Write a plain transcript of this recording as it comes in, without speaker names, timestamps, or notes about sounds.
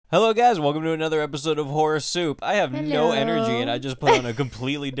Hello guys, welcome to another episode of Horror Soup. I have no Hello. energy and I just put on a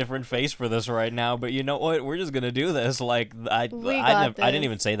completely different face for this right now, but you know what? We're just going to do this. Like I got I didn't this.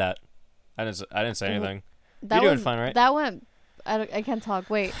 even say that. I didn't say anything. That You're doing fine, right? That went. I can't talk.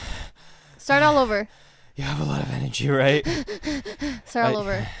 Wait. Start all over. You have a lot of energy, right? Start all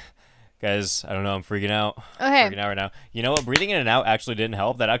over. Guys, I don't know, I'm freaking out. Okay. Freaking out right now. You know what? Breathing in and out actually didn't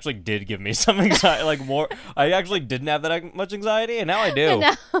help. That actually did give me some anxiety, like more. I actually didn't have that much anxiety, and now I do.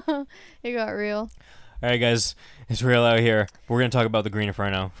 Now it got real. All right, guys, it's real out here. We're gonna talk about the Green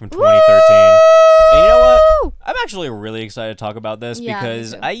Inferno from 2013. And you know what? I'm actually really excited to talk about this Yeah, me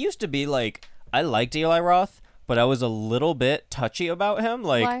because too. I used to be like, I liked Eli Roth, but I was a little bit touchy about him.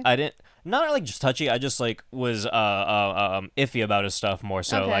 Like, Why? I didn't, not like just touchy. I just like was iffy about his stuff more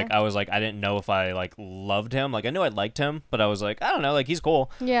so. Okay. Like, I was like, I didn't know if I like loved him. Like, I knew I liked him, but I was like, I don't know, like he's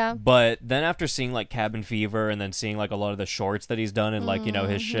cool. Yeah. But then after seeing like Cabin Fever and then seeing like a lot of the shorts that he's done and like you know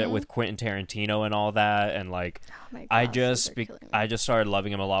his shit Mm-hmm. with Quentin Tarantino and all that and like Oh my I gosh, just these are killing me. I just started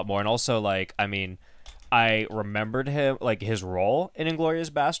loving him a lot more, and also like I mean, I remembered him like his role in Inglorious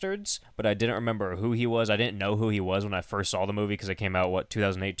Bastards, but I didn't remember who he was. I didn't know who he was when I first saw the movie because it came out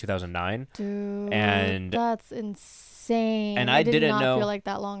 2008 2009. Dude, and- that's insane. and I did didn't not know- feel like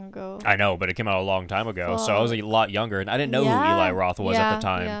that long ago. I know, but it came out a long time ago, so I was a Fuck. lot younger, and I didn't know who Yeah, Eli Roth was at the yeah,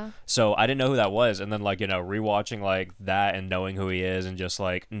 time. yeah. So I didn't know who that was, and then like you know rewatching like that and knowing who he is, and just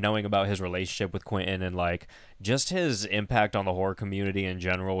like knowing about his relationship with Quentin and like just his impact on the horror community in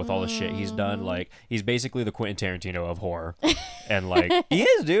general with all the shit he's done. Like he's basically the Quentin Tarantino of horror, and like he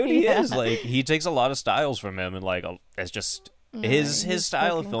is, dude. He Yeah. is like he takes a lot of styles from him, and like it's just his he's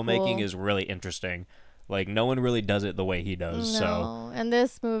style of fucking filmmaking cool. is really interesting. Like no one really does it the way he does. So No, and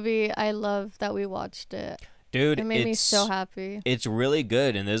this movie, I love that we watched it. dude, It made me it's so happy. it's really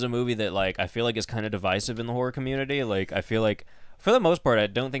good, and there's a movie that like I feel like is kind of divisive in the horror community. Like I feel like for the most part I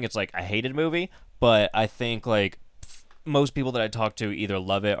don't think it's like a hated movie, but I think like most people that I talk to either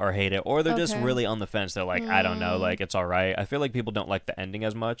love it or hate it, or they're just Okay. really on the fence. They're like, I don't know, like it's all right. I feel like people don't like the ending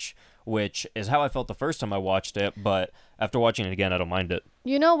as much, which is how I felt the first time I watched it, but after watching it again I don't mind it.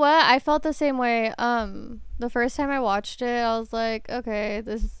 You know what? I felt the same way. The first time I watched it, I was like, okay,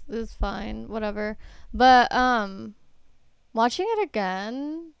 this is fine, whatever. But watching it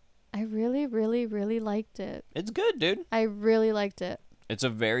again, I really, really, really liked it. It's good, dude. I really liked it. It's a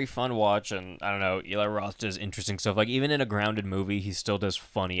very fun watch, and I don't know, Eli Roth does interesting stuff. Like, even in a grounded movie, he still does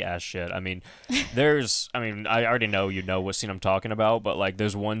funny ass shit. I mean, I already know you know what scene I'm talking about, but like,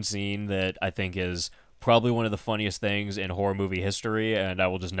 there's one scene that I think is probably one of the funniest things in horror movie history, and I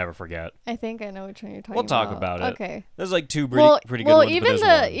will just never forget. I think I know which one you're talking We'll about. talk about it. Okay. There's like two pretty good ones, but even there's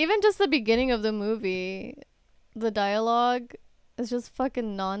one. even just the beginning of the movie, the dialogue is just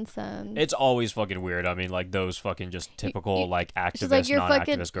fucking nonsense. It's always fucking weird. I mean, like, those fucking just typical, like, She's activist, like,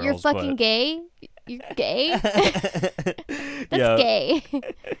 non-activist girls. you're fucking but... gay. You gay? That's Yeah. gay.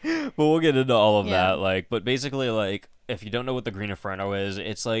 But we'll get into all of Yeah. that. Like, but basically, like, if you don't know what the Green Inferno is,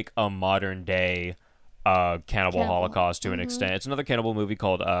 it's like a modern day cannibal holocaust to an extent. It's another cannibal movie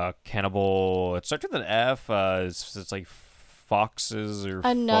called Cannibal. It starts with an F. It's like Foxes or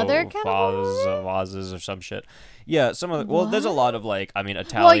Another cannibal movie? Vazes or some shit. Yeah, some of the, well, there's a lot of like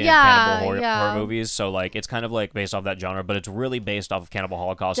Italian yeah, cannibal yeah. horror movies. So like it's kind of like based off that genre, but it's really based off of Cannibal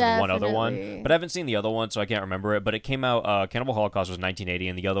Holocaust and one other one. Definitely. But I haven't seen the other one, so I can't remember it. But it came out. Cannibal Holocaust was 1980,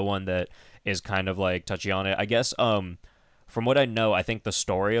 and the other one that is kind of like touchy on it, I guess. From what I know, I think the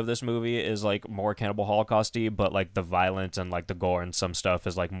story of this movie is like more Cannibal Holocaust-y, but like the violence and like the gore and some stuff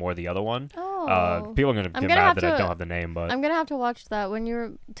is like more the other one. Oh. People are gonna I'm get gonna mad have that I to- don't have the name, but I'm gonna have to watch that when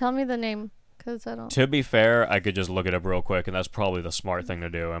you're. Tell me the name, cause I don't. to be fair, I could just look it up real quick, and that's probably the smart thing to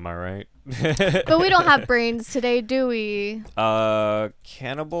do. Am I right? But we don't have brains today, do we?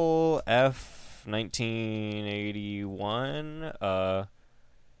 Cannibal F 1981.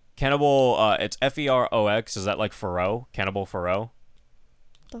 Cannibal. It's Ferox. Is that like Faro? Cannibal Faro?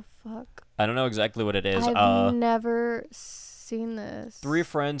 The fuck? I don't know exactly what it is. I've never seen this. Three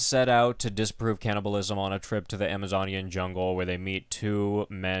friends set out to disprove cannibalism on a trip to the Amazonian jungle where they meet two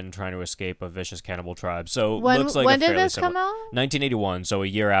men trying to escape a vicious cannibal tribe. So When looks like when a did fairly this come similar- out? 1981, so a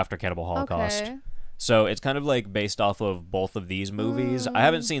year after Cannibal Holocaust. Okay. So it's kind of like based off of both of these movies. I Mm.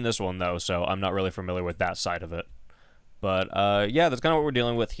 haven't seen this one though, so I'm not really familiar with that side of it. But yeah, that's kind of what we're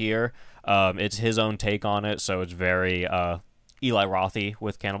dealing with here. It's his own take on it, so it's very Eli Rothy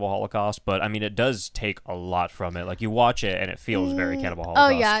with Cannibal Holocaust. But I mean, it does take a lot from it. Like you watch it and it feels very Cannibal Oh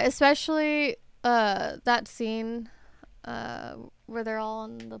Holocaust. yeah, especially that scene where they're all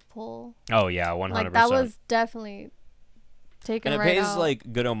on the pole. Oh yeah, 100%. Like that was definitely taken And it right pays out.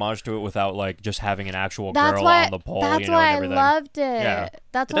 like good homage to it without like just having an actual That's girl why. on the pole. That's you know, why and I everything. loved it. Yeah.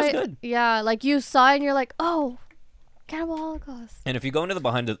 That's It does why. good. Yeah, like you saw it and you're like, oh, Cannibal Holocaust. And if you go into the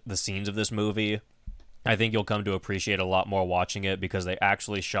behind the scenes of this movie, I think you'll come to appreciate a lot more watching it because they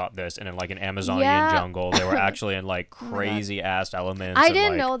actually shot this in like an Amazonian Yeah. jungle. They were actually in like Oh my God. crazy ass elements. I and, didn't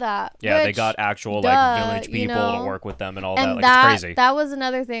like, know that. Yeah, they which, got actual duh, like village you people know? to work with them and all And that. Like it's crazy. that was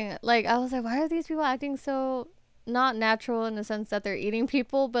another thing. Like I was like, why are these people acting so not natural in the sense that they're eating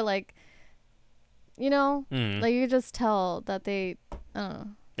people, but like, you know, Mhm. like you just tell that they. I don't know.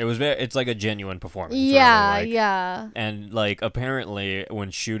 It's like a genuine performance. Yeah, really, like. yeah. And like apparently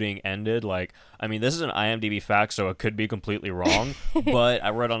when shooting ended, like I mean this is an IMDb fact, so it could be completely wrong. But I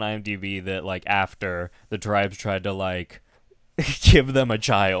read on IMDb that like after the tribes tried to like give them a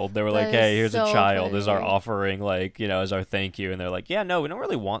child, they were like, That is "Hey, here's so a child. This is our funny. offering, like as our thank you." And they're like, "Yeah, no, we don't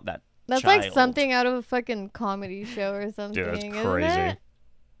really want that." That's child. like something out of a fucking comedy show or something. Dude, it's isn't crazy. it?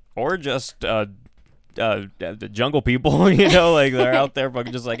 Or just the jungle people, like they're out there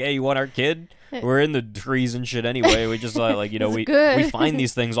fucking just like, hey, you want our kid? We're in the trees and shit anyway. We just like, It's we good. find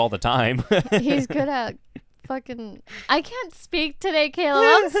these things all the time. He's good at fucking. I can't speak today, Caleb.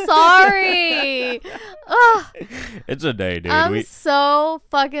 I'm sorry. Ugh, It's a day, dude. I'm so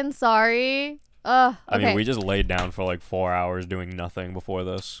fucking sorry. Ugh. I Okay. mean, we just laid down for like 4 hours doing nothing before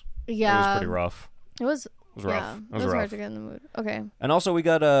this. Yeah. It was pretty rough. It was. It was rough. Yeah, It was hard rough. to get in the mood. Okay. And also, we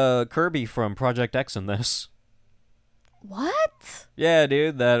got Kirby from Project X in this. What? Yeah,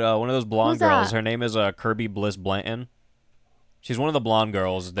 dude, that one of those blonde Who's girls. that? Her name is Kirby Bliss Blanton. She's one of the blonde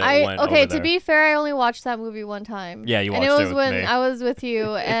girls that went Okay, over to there. be fair, I only watched that movie one time. Yeah, you and it watched it was with when me. I was with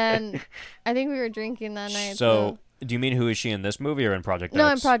you, and I think we were drinking that night. So, do you mean who is she in this movie or in Project no,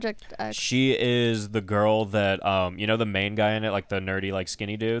 X? in Project X. She is the girl that the main guy in it, like the nerdy, like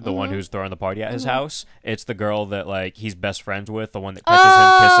skinny dude, the one Mhm. who's throwing the party at his house. It's the girl that like he's best friends with, the one that catches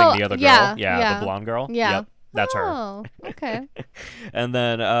him kissing the other girl. yeah, Yeah, yeah. the blonde girl. Yeah. Yep, that's her. Oh, okay. And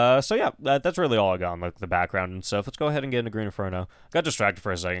then, so yeah, that's really all I got on like the background and stuff. Let's go ahead and get into Green Inferno. Got distracted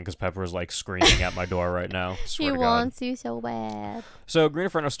for a second because Pepper is like screaming at my door right now. He Swear to God. wants you so bad. So Green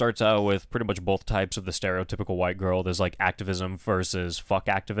Inferno starts out with pretty much both types of the stereotypical white girl. There's like activism versus fuck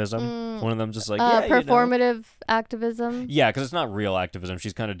activism. One of them just like Performative activism. Yeah, because it's not real activism.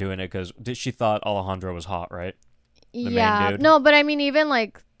 She's kind of doing it because she thought Alejandro was hot, right? main Yeah. dude. No, but I mean, even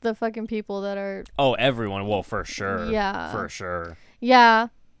like the fucking people that are. Oh, everyone. Well, for sure. Yeah. For sure. Yeah.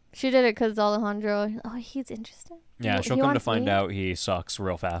 She did it because Alejandro. Oh, he's interested. Yeah, He she'll come to wants find me? out he sucks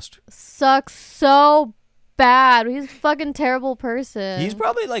real fast. Sucks so bad. He's a fucking terrible person. He's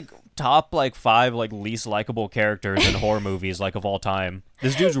probably like top like 5 like least likable characters in horror movies like of all time.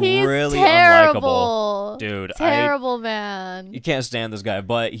 This dude's He's really unlikable. terrible. Dude, Terrible man. You can't stand this guy,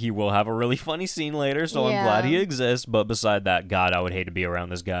 but he will have a really funny scene later, so I'm glad he Yeah. exists. But beside that, God, I would hate to be around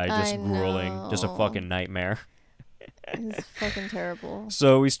this guy. Just I grueling. Just a know. fucking nightmare. He's fucking terrible.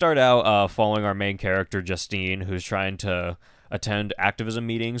 So we start out following our main character, Justine, who's trying to attend activism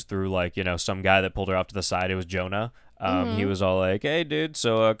meetings through, like, some guy that pulled her off to the side. It was Jonah. He was all like, hey, dude,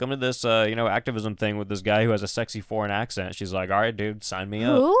 so come to this, activism thing with this guy who has a sexy foreign accent. She's like, all right, dude, sign me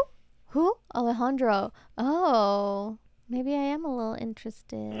up. Who? Alejandro. Oh, maybe I am a little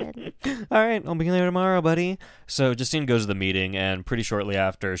interested. All right, I'll be there tomorrow, buddy. So Justine goes to the meeting, and pretty shortly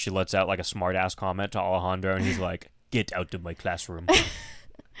after, she lets out like a smart-ass comment to Alejandro, and he's like, get out of my classroom.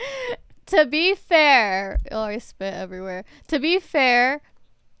 To be fair, oh, I spit everywhere. To be fair,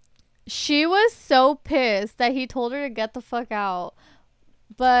 she was so pissed that he told her to get the fuck out,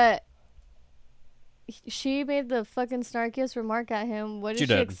 but she made the fucking snarkiest remark at him. What did She she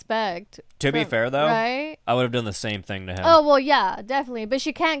did. expect? To be fair, though, right? I would have done the same thing to him. Oh, well, yeah, definitely. But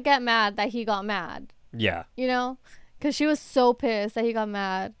she can't get mad that he got mad, Yeah, you know? Because she was so pissed that he got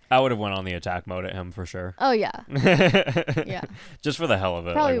mad. I would have went on the attack mode at him for sure. Oh, yeah. Yeah. Just for the hell of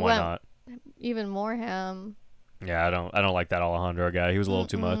it. Probably Like, why went- not? Even more him. Yeah, I don't like that Alejandro guy. He was a little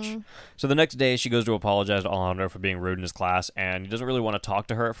too much. Mm-mm. So the next day, she goes to apologize to Alejandro for being rude in his class, and he doesn't really want to talk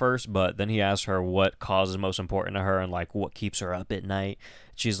to her at first, but then he asks her what cause is most important to her and, like, what keeps her up at night.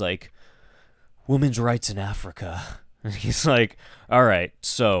 She's like, women's rights in Africa. And he's like, all right,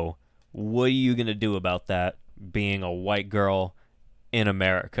 so what are you going to do about that, being a white girl in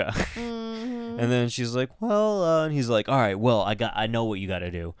America? Mhm. And then she's like, well, and he's like, all right, well, I know what you got to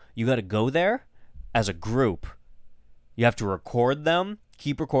do. You got to go there as a group. You have to record them,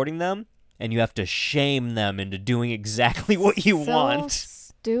 keep recording them, and you have to shame them into doing exactly what you So want.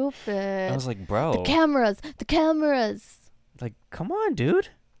 stupid. I was like, bro, The cameras. like, come on, dude.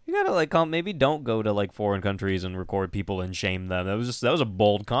 You gotta like, maybe don't go to like foreign countries and record people and shame them. That was a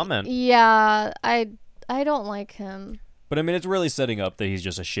bold comment. Yeah, I don't like him. But I mean, it's really setting up that he's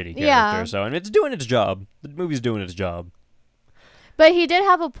just a shitty character. Yeah. So, and it's doing its job. The movie's doing its job. But he did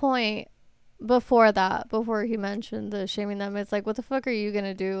have a point before that, before he mentioned the shaming them. It's like, what the fuck are you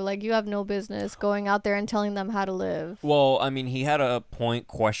gonna do? Like, you have no business going out there and telling them how to live. Well, I mean, he had a point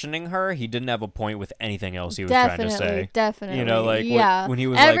questioning her. He didn't have a point with anything else he was trying to say. Definitely. You know, like yeah. when he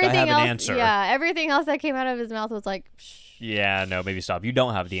was like, I have else, an answer. Yeah, everything else that came out of his mouth was like, psh. Yeah, no, maybe stop. You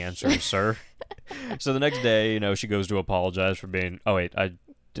don't have the answer, sir. So the next day, she goes to apologize for being... Oh, wait, I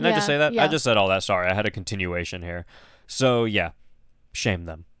just say that? Yeah. I just said all that. Sorry, I had a continuation here. So, yeah, shame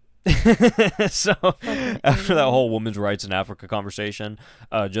them. So after that whole women's rights in Africa conversation,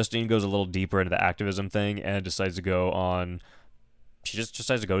 Justine goes a little deeper into the activism thing and decides to go on... She just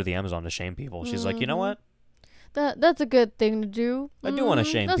decides to go to the Amazon to shame people. She's like, you know what? That's a good thing to do. I do want to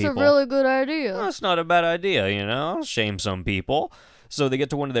shame that's people. That's a really good idea. Well, that's not a bad idea, I'll shame some people. So they get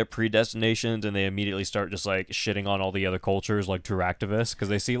to one of their predestinations and they immediately start just like shitting on all the other cultures, like true activists, because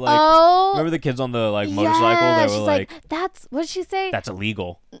they see like remember the kids on the like motorcycle? They were like, "That's what did she say? That's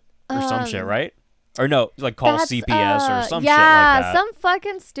illegal or some shit, right?" Or no, like call CPS or some shit like yeah, that. some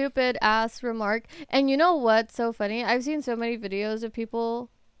fucking stupid ass remark. And you know what's so funny? I've seen so many videos of people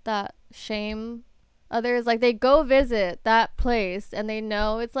that shame others. Like they go visit that place and they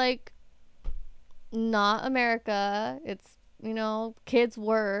know it's like not America. It's kids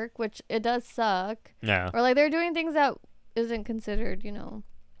work, which it does suck. Yeah. Or like they're doing things that isn't considered,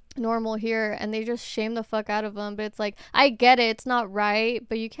 normal here, and they just shame the fuck out of them. But it's like, I get it, it's not right,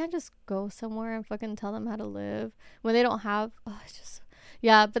 but you can't just go somewhere and fucking tell them how to live when they don't have. It's just,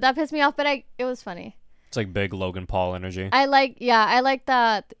 yeah. But that pissed me off. But it was funny. It's like big Logan Paul energy. I like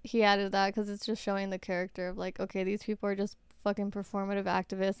that he added that because it's just showing the character of like, okay, these people are just fucking performative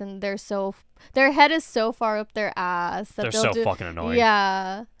activists, and their head is so far up their ass that they're so fucking annoying.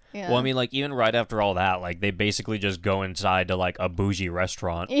 Yeah. Well, I mean, like, even right after all that, like, they basically just go inside to, like, a bougie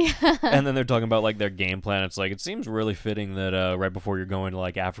restaurant. Yeah. And then they're talking about, like, their game plan. It's like, it seems really fitting that right before you're going to,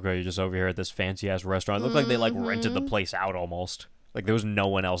 like, Africa, you're just over here at this fancy-ass restaurant. It looked like they, like, rented the place out almost. Like, there was no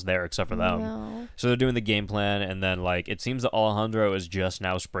one else there except for them. No. So they're doing the game plan, and then, like, it seems that Alejandro is just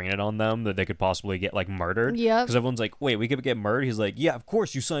now springing it on them that they could possibly get, like, murdered. Yep. Because everyone's like, wait, we could get murdered? He's like, yeah, of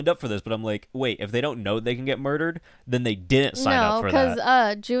course, you signed up for this. But I'm like, wait, if they don't know they can get murdered, then they didn't sign up for that.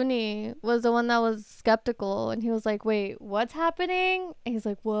 No, because Junie was the one that was skeptical, and he was like, wait, what's happening? And he's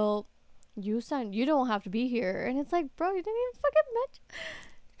like, well, you don't have to be here. And it's like, bro, you didn't even fucking mention.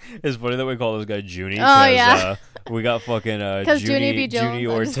 It's funny that we call this guy Junie. Oh, yeah. We got fucking Junie B. Jones, Junie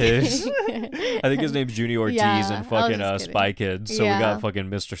Ortiz. I think his name's Junie Ortiz and fucking Spy Kid. So we got fucking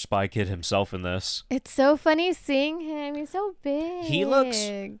Mr. Spy Kid himself in this. It's so funny seeing him. He's so big. He looks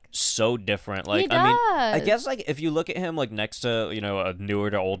so different. Like, he does. I mean, I guess like if you look at him like next to, a newer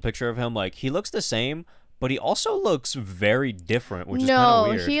to old picture of him, like he looks the same, but he also looks very different, which is kind of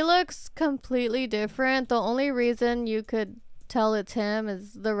weird. No, he looks completely different. The only reason you could tell it's him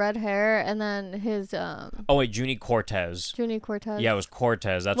is the red hair and then his Oh wait, Junie Cortez. Junie Cortez. Yeah, it was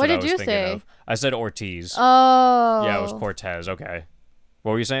Cortez. That's what I was thinking say? of. I said Ortiz. Oh. Yeah, it was Cortez. Okay.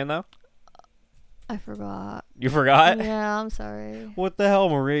 What were you saying though? I forgot. You forgot? Yeah, I'm sorry. What the hell,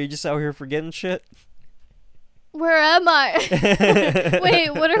 Marie? You just out here forgetting shit? Where am I?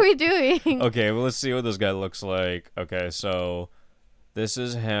 Wait, what are we doing? Okay, well, let's see what this guy looks like. Okay, so this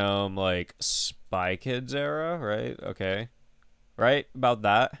is him, like, Spy Kids era, right? Okay. Right? About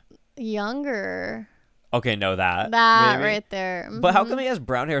that? Younger. Okay, no, that. That maybe. right there. Mm-hmm. But how come he has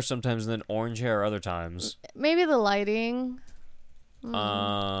brown hair sometimes and then orange hair other times? Maybe the lighting. Okay,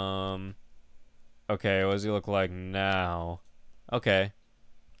 what does he look like now? Okay.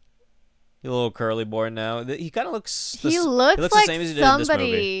 He's a little curly boy now. He kind of looks... He looks like the same as he did in this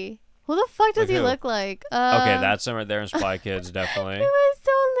movie. Who the fuck does Like he who? look like? Okay, that's him right there in Spy Kids, definitely. He was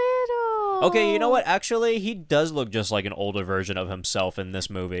so little. Okay, you know what? Actually, he does look just like an older version of himself in this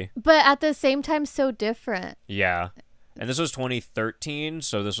movie. But at the same time, so different. Yeah. And this was 2013,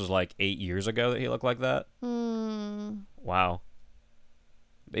 so this was like 8 years ago that he looked like that. Wow.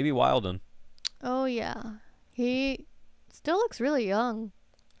 Baby Wilden. Oh, yeah. He still looks really young.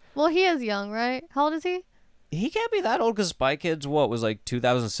 Well, he is young, right? How old is he? He can't be that old because Spy Kids, was like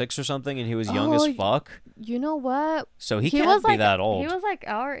 2006 or something, and he was young as fuck. You know what? So he can't be that old. He was like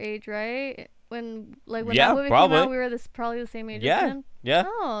our age, right? When Yeah, that movie probably. came out, we were probably the same age as him. Yeah.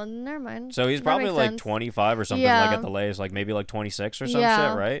 Oh, never mind. So he's That probably makes like sense. 25 or something, Yeah. like at the latest, like maybe like 26 or some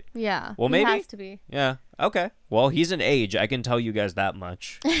Yeah. shit, right? Yeah. Well, he maybe. has to be. Yeah. Okay. Well, he's an age. I can tell you guys that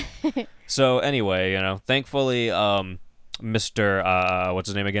much. So anyway, thankfully, Mr. What's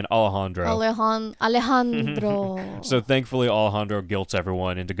his name again? Alejandro. Alejandro. So thankfully, Alejandro guilts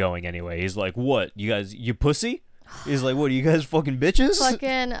everyone into going anyway. He's like, "What? You guys, you pussy? He's like, what are you guys fucking bitches?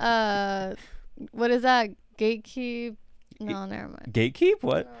 Fucking what is that? Gatekeep? No, never mind. Gatekeep?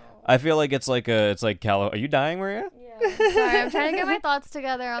 What? No. I feel like it's like Are you dying, Maria? Yeah. Sorry, I'm trying to get my thoughts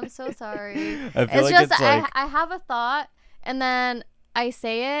together. I'm so sorry. I feel It's like just it's like I have a thought and then I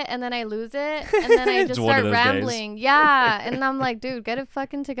say it and then I lose it and then I It's just one of start those rambling. Yeah, and I'm like, dude, get it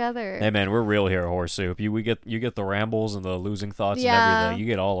fucking together. hey man, we're real here at Horse Soup. You get the rambles and the losing thoughts and Yeah. everything. You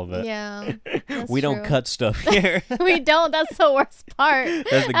get all of it. Yeah, that's We don't true. cut stuff here. We don't. That's the worst part.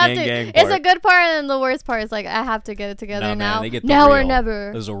 That's the I have gang to- part. It's a good part, and the worst part is like I have to get it together No, man, now. they get the Now or real.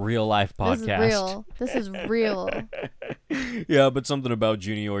 never. This is a real life podcast. This is real. This is real. Yeah, but something about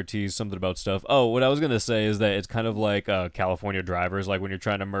Junie Ortiz, something about stuff. Oh, what I was gonna say is that it's kind of like California drivers, like when you're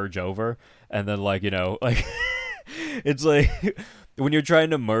trying to merge over, and then like like it's like when you're trying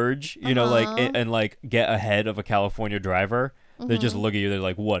to merge, like and like get ahead of a California driver, they just look at you. They're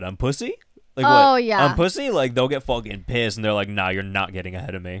like, "What? I'm pussy." Like Oh, what? yeah. I'm pussy. Like they'll get fucking pissed, and they're like, "Nah, you're not getting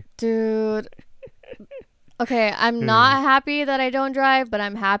ahead of me." Dude. Okay, I'm not happy that I don't drive, but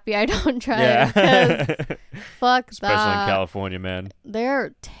I'm happy I don't drive. 'cause Fuck Especially that. in California, man.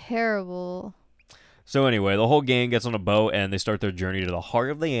 They're terrible. So anyway, the whole gang gets on a boat and they start their journey to the heart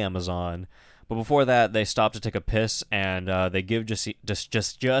of the Amazon. But before that, they stop to take a piss and they give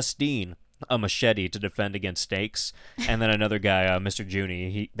Justine a machete to defend against snakes, and then another guy, Mr.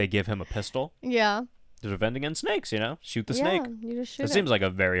 Junie, they give him a pistol Yeah. to defend against snakes. Shoot the Yeah, snake. you just shoot It it. seems like a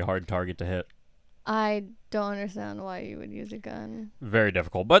very hard target to hit. I don't understand why you would use a gun. Very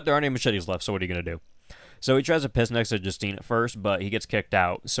difficult, but there aren't any machetes left, so what are you going to do? So he tries to piss next to Justine at first, but he gets kicked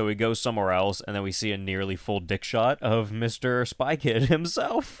out. So he goes somewhere else, and then we see a nearly full dick shot of Mr. Spy Kid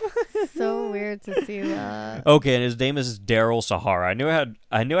himself. So weird to see that. Okay, and his name is Daryl Sahara. I knew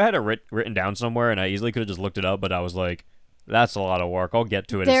I had it written down somewhere, and I easily could have just looked it up, but I was like, that's a lot of work. I'll get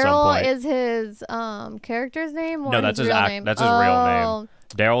to it at some Daryl point. is his character's name or No, that's his his real act- name? that's his real name. Oh,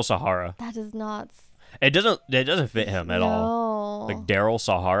 Daryl Sahara. that is not. It doesn't fit him at all. No. Like Daryl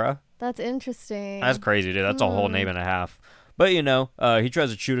Sahara. That's interesting. That's crazy, dude. That's a whole name and a half. But he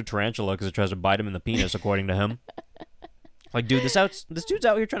tries to shoot a tarantula because it tries to bite him in the penis, according to him. Like, dude, this dude's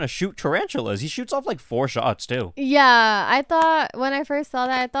out here trying to shoot tarantulas. He shoots off like 4 shots too. Yeah, I thought when I first saw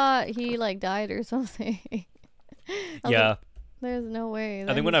that, I thought he like died or something. I was Yeah, like, there's no way.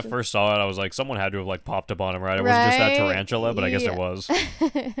 I think when I first saw it, I was like, someone had to have like popped up on him, right? It wasn't just that Right? tarantula, but I guess it Yeah. was.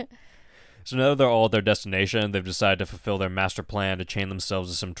 So now they're all at their destination. They've decided to fulfill their master plan to chain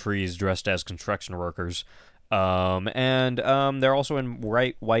themselves to some trees dressed as construction workers. They're also in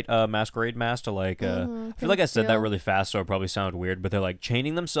white masquerade masks to like. I feel like I said that really fast, so it probably sounded weird. But they're like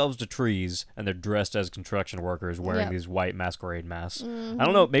chaining themselves to trees, and they're dressed as construction workers, wearing Yep. these white masquerade masks. I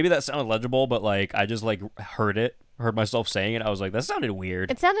don't know, maybe that sounded legible, but like I just like heard myself saying it. I was like, that sounded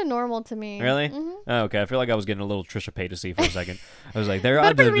weird. It sounded normal to me. Really? Mhm. Oh, okay. I feel like I was getting a little Trisha Paytas for a second. I was like, they're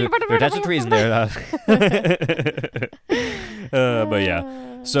attached to trees in there. But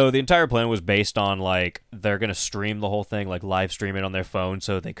yeah. So the entire plan was based on like they're gonna stream the whole thing, like live stream it on their phone,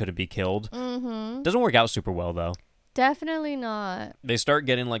 so they couldn't be killed. Mm-hmm. Doesn't work out super well though. Definitely not. They start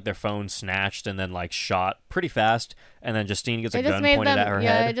getting like their phone snatched and then like shot pretty fast, and then Justine gets a It just gun made pointed them. at her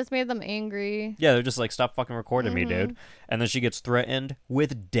Yeah, head. it just made them angry. Yeah, they're just like, stop fucking recording me, Mm-hmm. dude. And then she gets threatened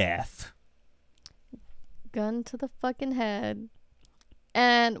with death. Gun to the fucking head.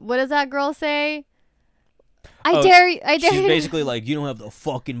 And what does that girl say? I Oh, dare you. I dare She's you. basically like, you don't have the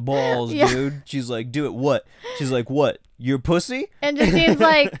fucking balls, Yeah. dude. She's like, do it. What? She's like, what? You're pussy? And Justine's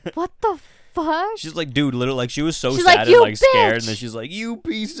like, what the fuck? She's like, dude, literally, like, she was so She's sad like, and "You like scared, and bitch!" then she's like, you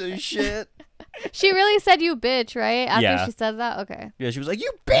piece of shit. She really said you bitch, right? After Yeah. she said that? Okay. Yeah, she was like,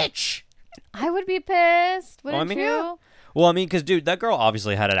 you bitch. I would be pissed. Well, I Wouldn't mean, you? yeah. Well, I mean, because, dude, that girl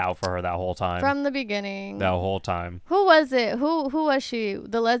obviously had it out for her that whole time. From the beginning. That whole time. Who was it? Who was she?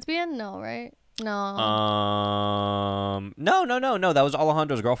 The lesbian? No, right? No. No. That was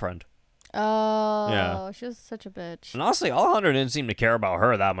Alejandro's girlfriend. Oh. Yeah. She was such a bitch. And honestly, Alejandro didn't seem to care about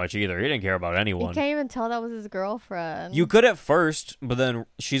her that much either. He didn't care about You anyone. can't even tell that was his girlfriend. You could at first, but then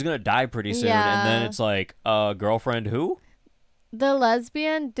she's gonna die pretty soon, and then Yeah. it's like, girlfriend who? The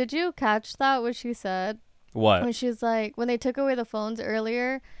lesbian, did you catch that what she said? What? When she was like, when they took away the phones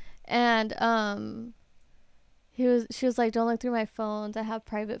earlier, and she was like, don't look through my phones, I have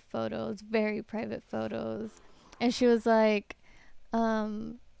private photos, very private photos. And she was like,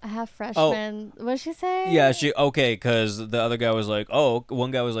 I have freshmen. What did she say? Yeah, because the other guy was like, oh,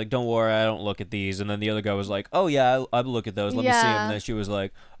 one guy was like, don't worry, I don't look at these. And then the other guy was like, oh, yeah, I look at those. Let me see them. And then she was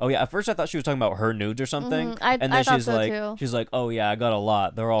like, oh, yeah. At first, I thought she was talking about her nudes or something. And then I thought she's so like, too. she's like, oh, yeah, I got a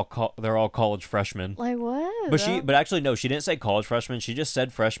lot. They're all college freshmen. Like, what? But actually, no, she didn't say college freshmen. She just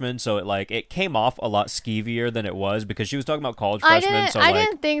said freshmen. So it came off a lot skeevier than it was because she was talking about college freshmen. I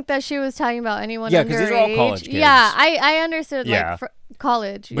didn't think that she was talking about anyone yeah, because these are all college kids. Yeah, I understood, Yeah. like,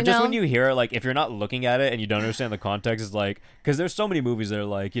 college, But just when you hear it, like, if you're not looking at it and you don't understand the context, it's like, because there's so many movies that are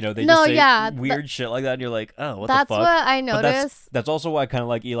like, they just say weird shit like that, and you're like, oh, what the fuck? That's what I noticed. But that's also why I kind of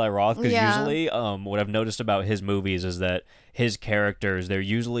like Eli Roth, because usually what I've noticed about his movies is that his characters, they're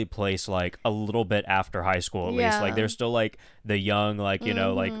usually placed like a little bit after high school at least. Like they're still like the young, like,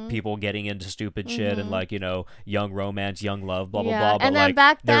 like people getting into stupid shit and like, young romance, young love, blah, blah, blah. But and then like,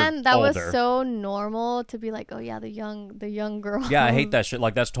 back then that older. was so normal to be like, oh yeah, the young girl. Yeah, I hate that shit.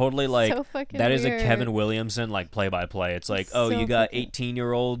 Like that's totally like, so fucking that is weird. a Kevin Williamson like play-by-play. It's like, oh, you got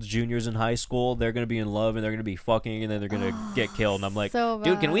 18-year-olds, juniors in high school, they're going to be in love and they're going to be fucking and then they're going to get killed. And I'm like, so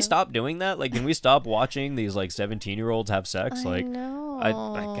dude, can we bad. stop doing that? Like, can we stop watching these like 17-year-olds have sex? I Like, know.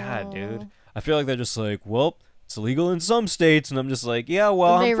 God, dude. I feel like they're just like, well, it's illegal in some states, and I'm just like, yeah,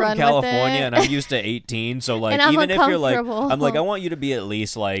 well, They I'm run from with California, it. and I'm used to 18, so like, And I'm even if you're like, uncomfortable. I'm like, I want you to be at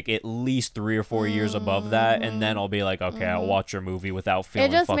least 3 or 4 years above that, and then I'll be like, okay, I'll watch your movie without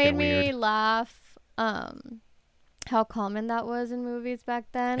feeling It just fucking made weird. me laugh. How common that was in movies back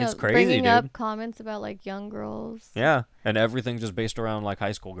then. It's crazy, bringing dude. up comments about like young girls. Yeah, and everything's just based around like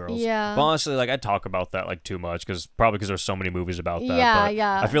high school girls. Yeah. But honestly, like I talk about that like too much because there's so many movies about that. Yeah, but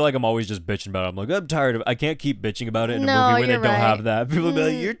yeah. I feel like I'm always just bitching about it. I'm like, I'm tired of. I can't keep bitching about it in a No, movie where they you're don't right. have that. People be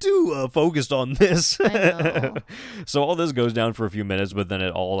like, you're too focused on this. I know. So all this goes down for a few minutes, but then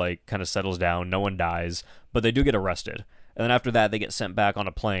it all like kind of settles down. No one dies, but they do get arrested. And then after that, they get sent back on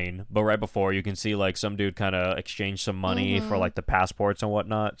a plane. But right before, you can see like some dude kind of exchange some money for like the passports and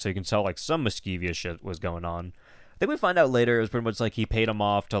whatnot. So you can tell like some mischievous shit was going on. I think we find out later it was pretty much like he paid him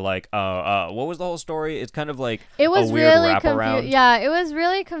off to like what was the whole story? It's kind of like It was a weird really wraparound. Yeah, it was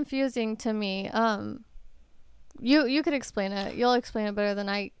really confusing to me. You could explain it. You'll explain it better than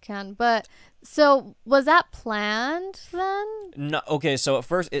I can. But so was that planned then? No, okay, so at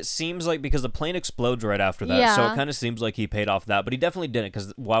first it seems like because the plane explodes right after that, so it kind of seems like he paid off that, but he definitely didn't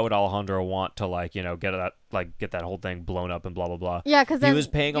because why would Alejandro want to like get that whole thing blown up and blah blah blah? Yeah, because he was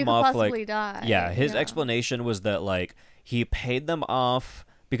paying him off like die. yeah. His explanation was that like he paid them off.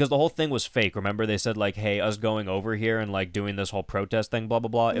 Because the whole thing was fake. Remember, they said, like, hey, us going over here and, like, doing this whole protest thing, blah, blah,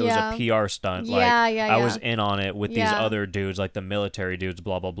 blah. It was a PR stunt. I was in on it with these other dudes, like the military dudes,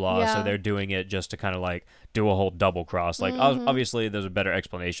 blah, blah, blah. Yeah. So they're doing it just to kind of, like, do a whole double cross. Like, obviously, there's a better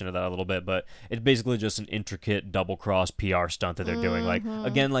explanation of that a little bit, but it's basically just an intricate double cross PR stunt that they're doing. Like,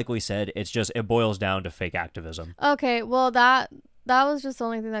 again, like we said, it boils down to fake activism. Okay, well, that was just the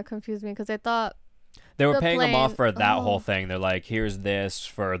only thing that confused me because I thought They were the paying them off plane- for that oh. whole thing. They're like, here's this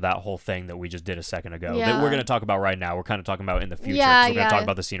for that whole thing that we just did a second ago. Yeah. That we're going to talk about right now. We're kind of talking about in the future. Yeah, 'cause we're going to yeah. talk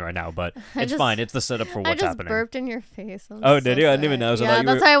about the scene right now, but I it's just- fine. It's the setup for I what's just happening. burped in your face. Oh, did you? I didn't even know, so I yeah, thought you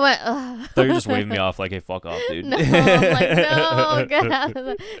that's were- why I went, ugh. I thought you were just waving me off like, hey, fuck off, dude. No, I'm like, no, get out of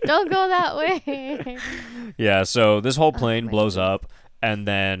the, don't go that way. Yeah, so this whole Oh plane my blows goodness. up, and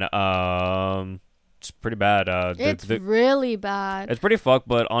then it's pretty bad. It's really bad. It's pretty fucked,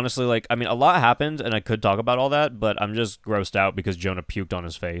 but honestly, like, I mean, a lot happened, and I could talk about all that, but I'm just grossed out because Jonah puked on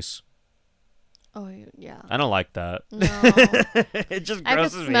his face. Oh, yeah. I don't like that. No. It just I could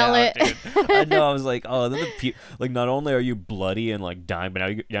grosses me smell out, it. dude. I know. I was like, oh, then the puke. Like, not only are you bloody and like dying, but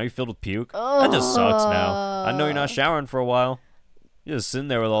now you're filled with puke. That just sucks. Now I know you're not showering for a while. You're just sitting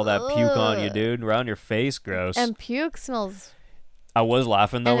there with all that puke on you, dude, around your face. Gross. And puke smells. I was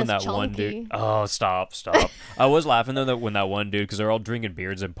laughing though And when it's that one dude. chunky. Oh, stop! I was laughing though when that one dude, because they're all drinking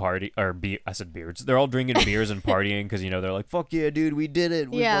beers and I said beards. They're all drinking beers and partying because they're like, "Fuck yeah, dude, we did it.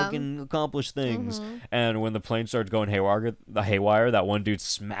 We Yeah. fucking accomplished things." Mm-hmm. And when the plane starts going haywire, that one dude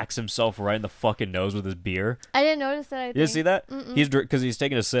smacks himself right in the fucking nose with his beer. I didn't notice that. I You didn't see that? Mm-mm. He's because he's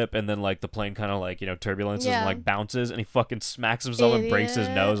taking a sip, and then like the plane kind of like turbulences and Yeah. like bounces, and he fucking smacks himself and breaks his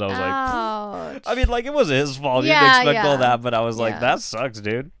nose. I was like, ouch. I mean, like it wasn't his fault. You Yeah, didn't expect all yeah. that, but I was like, Yeah. that sucks,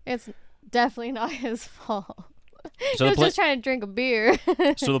 dude. It's definitely not his fault. So he the was just trying to drink a beer.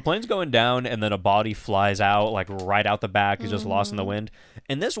 So the plane's going down, and then a body flies out, like right out the back, is just lost in the wind.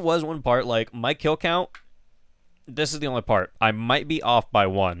 And this was one part, like my kill count. This is the only part. I might be off by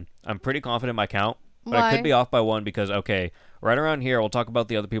one. I'm pretty confident in my count, but I Why? could be off by one because okay, right around here we'll talk about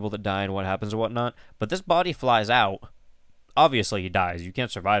the other people that die and what happens and whatnot. But this body flies out. Obviously, he dies. You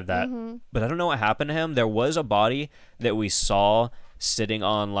can't survive that. But I don't know what happened to him. There was a body that we saw sitting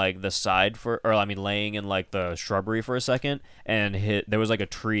on like the side laying in like the shrubbery for a second, and there was like a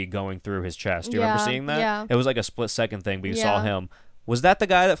tree going through his chest. Do you remember seeing that? Yeah. It was like a split second thing, but you saw him. Was that the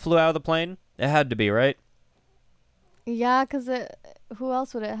guy that flew out of the plane? It had to be, right? Yeah, because who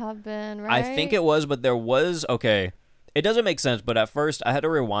else would it have been, right? I think it was, but there was, okay. It doesn't make sense, but at first I had to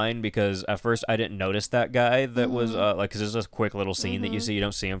rewind because at first I didn't notice that guy that was because it's just a quick little scene that you see. You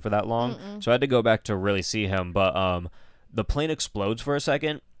don't see him for that long, so I had to go back to really see him. But the plane explodes for a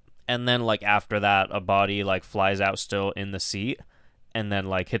second, and then like after that, a body like flies out still in the seat, and then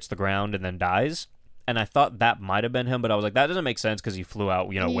like hits the ground and then dies. And I thought that might have been him, but I was like, that doesn't make sense because he flew out,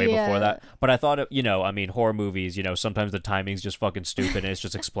 way before that. But I thought, horror movies, sometimes the timing's just fucking stupid and it's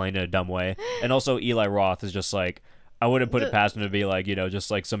just explained in a dumb way. And also Eli Roth is just like, I wouldn't put it past him to be like, just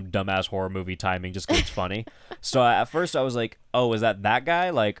like some dumbass horror movie timing just 'cause it's funny. So at first I was like, oh, is that guy?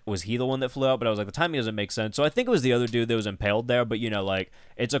 Like, was he the one that flew out? But I was like, the timing doesn't make sense. So I think it was the other dude that was impaled there. But, like,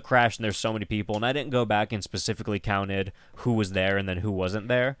 it's a crash and there's so many people. And I didn't go back and specifically counted who was there and then who wasn't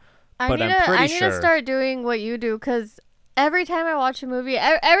there. But I'm pretty sure. I need to start doing what you do because every time I watch a movie,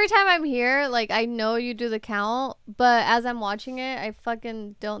 every time I'm here, like, I know you do the count, but as I'm watching it, I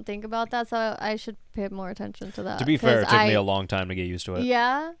fucking don't think about that, so I should pay more attention to that. To be fair, it took me a long time to get used to it.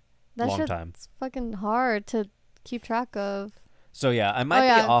 Yeah? Long time. It's fucking hard to keep track of. So, yeah, I might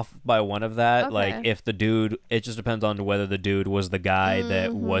be off by one of that. Okay. Like, if the dude, it just depends on whether the dude was the guy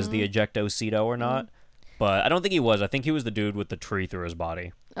that was the Ejectocito or not. But I don't think he was. I think he was the dude with the tree through his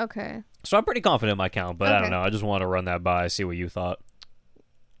body. Okay. So I'm pretty confident in my count, but I don't know. I just want to run that by, see what you thought.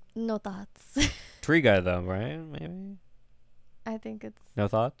 No thoughts. Tree guy, though, right? Maybe? I think it's... No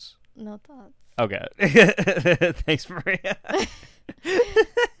thoughts? No thoughts. Okay. Thanks, Maria.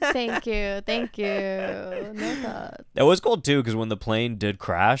 Thank you. No thoughts. It was cool, too, because when the plane did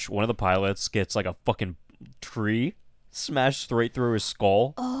crash, one of the pilots gets, like, a fucking tree smashed straight through his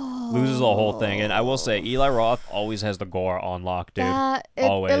skull. Loses the whole thing. And I will say, Eli Roth always has the gore on lock, dude.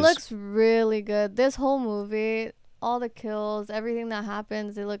 Always. It looks really good. This whole movie, all the kills, everything that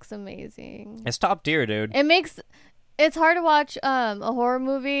happens, it looks amazing. It's top tier, dude. It's hard to watch a horror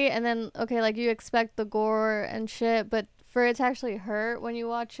movie and then, okay, like, you expect the gore and shit, but for it to actually hurt when you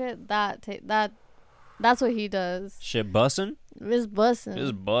watch it, that's what he does. Shit bussin'? It's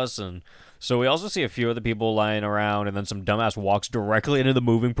bussin'. So we also see a few other people lying around, and then some dumbass walks directly into the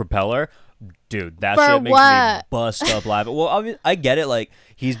moving propeller. Dude, that shit makes me bust up laughing. Well, I get it. Like,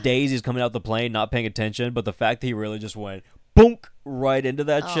 he's dazed, he's coming out the plane, not paying attention, but the fact that he really just went boonk right into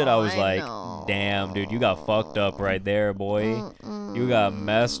that shit, I was like, damn, dude, you got fucked up right there, boy. You got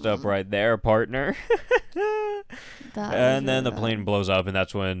messed up right there, partner. And then the plane blows up, and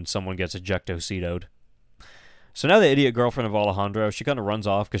that's when someone gets ejectocitoed. So now the idiot girlfriend of Alejandro, she kind of runs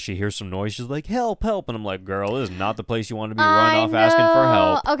off because she hears some noise. She's like, help. And I'm like, girl, this is not the place you want to be run off asking for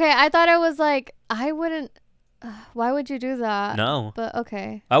help. Okay, I thought it was like, I wouldn't. Why would you do that? No. But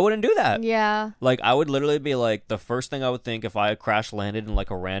okay. I wouldn't do that. Yeah. Like, I would literally be like, the first thing I would think if I crash landed in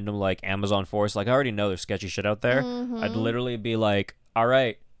like a random like Amazon forest, like I already know there's sketchy shit out there. I'd literally be like, all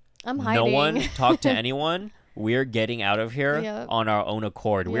right. I'm hiding. No one talk to anyone. We're getting out of here on our own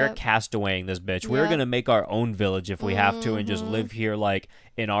accord. We're castawaying this bitch. We're going to make our own village if we have to and just live here like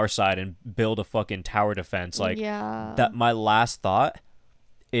in our side and build a fucking tower defense. Like that. My last thought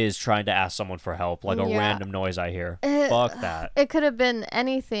is trying to ask someone for help, like a random noise I hear. Fuck that. It could have been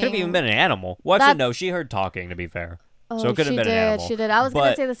anything. Could have even been an animal. Well, actually, no, she heard talking, to be fair. So it could have been an animal. She did. I was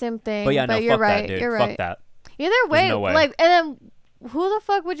going to say the same thing. But yeah, no, you're fuck right. that, dude. You're Fuck right. that. Either way, no way. like, and then who the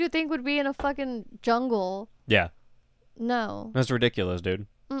fuck would you think would be in a fucking jungle? Yeah. No. That's ridiculous, dude.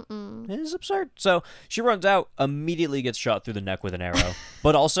 It's absurd. So she runs out, immediately gets shot through the neck with an arrow.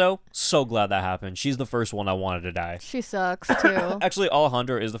 But also, so glad that happened. She's the first one I wanted to die. She sucks too. Actually,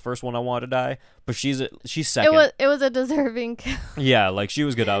 Alejandra is the first one I wanted to die, but she's second. It was a deserving kill. Yeah, like she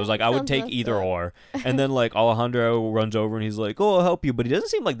was good. I was like, I would take either or. And then like Alejandro runs over and he's like, "Oh, I'll help you," but he doesn't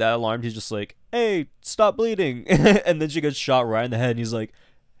seem like that alarmed. He's just like, "Hey, stop bleeding." And then she gets shot right in the head, and he's like,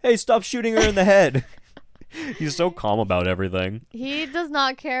 "Hey, stop shooting her in the head." He's so calm about everything. He does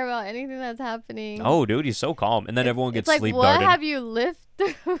not care about anything that's happening. Oh, dude, he's so calm. And then everyone gets sleep what darted. have you lived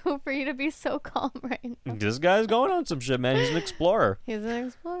through for you to be so calm right now? This guy's going on some shit, man. He's an explorer. He's an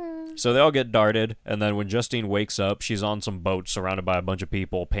explorer. So they all get darted, and then when Justine wakes up, she's on some boat surrounded by a bunch of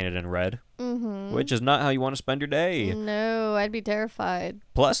people painted in red. Which is not how you want to spend your day. No, I'd be terrified.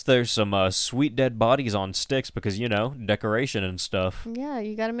 Plus, there's some sweet dead bodies on sticks because, decoration and stuff. Yeah,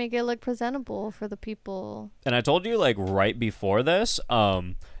 you got to make it look presentable for the people. And I told you, like, right before this,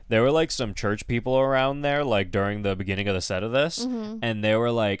 there were like some church people around there, like during the beginning of the set of this, and they were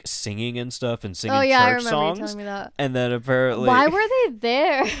like singing and stuff and singing Oh yeah, I church remember you songs. telling me that. And then apparently, Why were they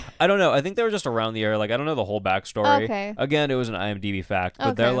there? I don't know. I think they were just around the area. Like I don't know the whole backstory. Okay. Again, it was an IMDb fact,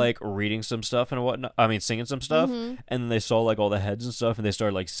 but they're Okay. like reading some stuff and whatnot. I mean, singing some stuff, Mm-hmm. and then they saw like all the heads and stuff, and they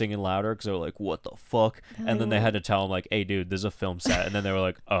started like singing louder because they were like, "What the fuck?" And then they had to tell them like, "Hey, dude, this is a film set." And then they were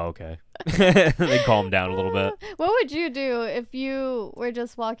like, "Oh, okay." And they calmed down a little bit. What would you do if you were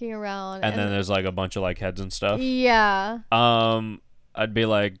just walking around? And then there's like a bunch of like heads and stuff. Yeah. I'd be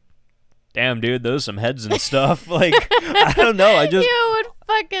like, "Damn, dude, those some heads and stuff." Like, I don't know. You would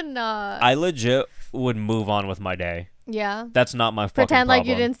fucking not. I legit would move on with my day. Yeah. That's not my fucking Pretend problem. like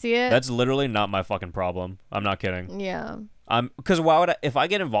you didn't see it. That's literally not my fucking problem. I'm not kidding. Yeah. Because why would if I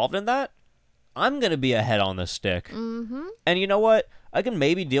get involved in that, I'm gonna be a head on the stick. Mm-hmm. And you know what? I can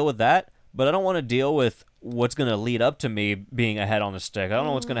maybe deal with that, but I don't want to deal with what's gonna lead up to me being a head on the stick. I don't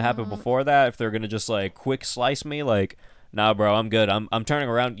know what's gonna happen before that. If they're gonna just like quick slice me, like, nah, bro, I'm good. I'm turning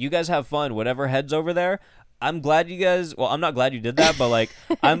around. You guys have fun. Whatever head's over there. I'm glad you guys. Well, I'm not glad you did that, but like,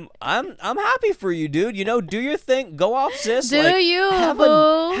 I'm happy for you, dude. You know, do your thing. Go off, sis. Do like, you, have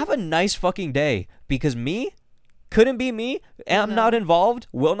boo? have a nice fucking day. Because me, couldn't be me. Am No. not involved.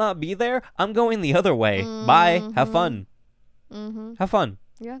 Will not be there. I'm going the other way. Bye. Have fun. Mm-hmm. Have fun.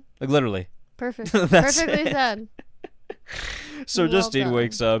 Yeah. Like literally. Perfect. That's Perfectly it. said. So Well Justine done.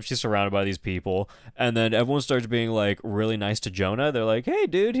 wakes up. She's surrounded by these people, and then everyone starts being like really nice to Jonah. They're like, "Hey,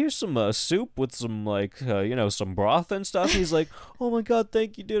 dude, here's some soup with some like some broth and stuff." He's like, "Oh my god,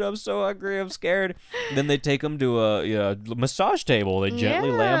 thank you, dude. I'm so hungry. I'm scared." Then they take him to a massage table. They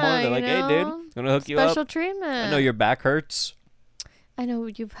gently lay him on. They're Yeah, like, you "Hey, dude, know, I'm gonna hook you up. Special treatment. I know your back hurts. I know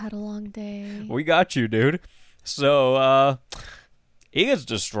you've had a long day. We got you, dude." So he gets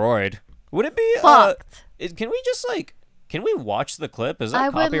destroyed. Would it be Fucked. Can we watch the clip? Is I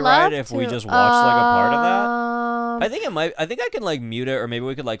that would copyright love if we to. just watch like a part of that? I think it might. I think I can like mute it, or maybe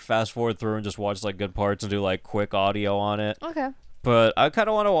we could like fast forward through and just watch like good parts and do like quick audio on it. Okay. But I kind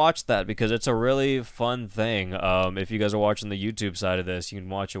of want to watch that because it's a really fun thing. If you guys are watching the YouTube side of this, you can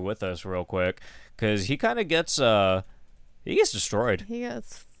watch it with us real quick because he kind of gets he gets destroyed. He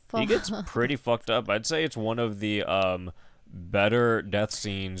gets He gets pretty fucked up. I'd say it's one of the better death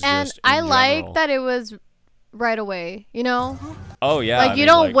scenes. and just I in like general. that it was right away. You know, Oh yeah, like I you mean,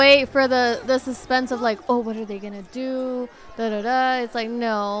 don't like, wait for the suspense of like, oh, what are they gonna do? Da da da. It's like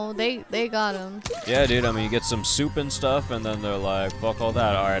no, they got him. Yeah, dude. I mean, you get some soup and stuff, and then they're like, "Fuck all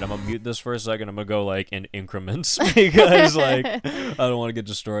that." All right, I'm gonna mute this for a second. I'm gonna go like in increments because like I don't want to get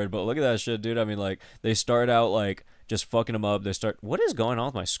destroyed. But look at that shit, dude. I mean, like they start out like just fucking them up. They start. What is going on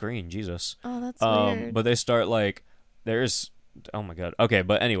with my screen? Jesus. Oh, that's weird. But they start like there's. Oh my god. Okay,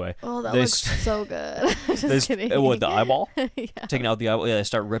 but anyway. Oh, that they looks st- so good. Just they kidding. what, the eyeball? Yeah. Taking out the eyeball. Yeah, they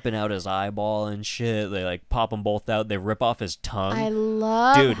start ripping out his eyeball and shit. They like pop them both out. They rip off his tongue. I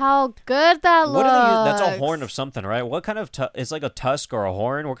love Dude, how good that looks. What are they? That's a horn of something, right? What kind of? It's like a tusk or a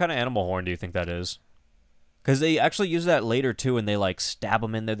horn. What kind of animal horn do you think that is? Because they actually use that later too, and they like stab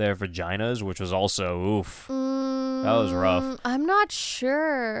them into their vaginas, which was also oof. That was rough. I'm not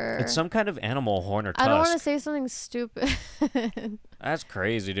sure. It's some kind of animal horn or tusk. I don't want to say something stupid. That's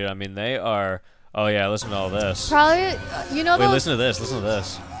crazy, dude. I mean, they are. Oh yeah, listen to all this. Probably, you know Wait, those. listen to this. Listen to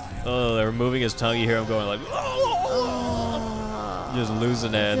this. Oh, they're removing his tongue. You hear him going like, just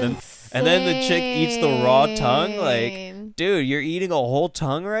losing it, and then the chick eats the raw tongue. Like, dude, you're eating a whole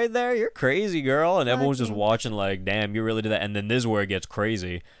tongue right there. You're crazy, girl. And everyone's just watching, like, damn, you really did that. And then this is where it gets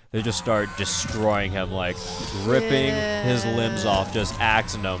crazy. They just start destroying him, like ripping his limbs off, just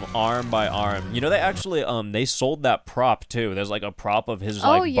axing him arm by arm. You know, they actually they sold that prop too. There's like a prop of his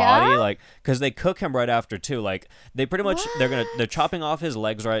like body, like because they cook him right after too. Like they pretty much they're chopping off his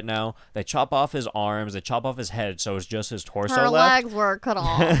legs right now. They chop off his arms. They chop off his head, so it's just his torso Her left. legs were cut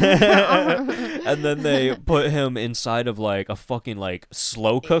off. And then they put him inside of like a fucking like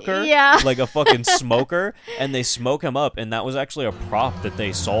slow cooker, like a fucking smoker, and they smoke him up. And that was actually a prop that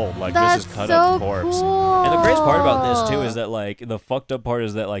they sold. Like That's this is cut so up corpse. cool. And the craziest part about this too is that like the fucked up part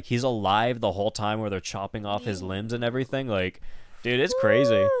is that like he's alive the whole time where they're chopping off his limbs and everything. Like, dude, it's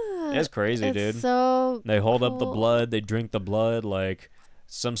crazy. It's crazy, It's dude. So They hold up the cool. blood. They drink the blood. Like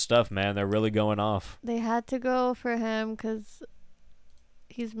some stuff, man. They're really going off. They had to go for him because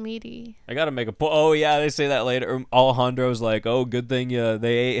he's meaty. I gotta make a point. Oh yeah, they say that later. Alejandro's like, "Oh, good thing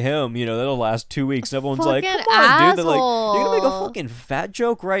they ate him. You know, that'll last 2 weeks." Everyone's like, Fucking "Come on, dude." They're like, "You're gonna make a asshole. fucking fat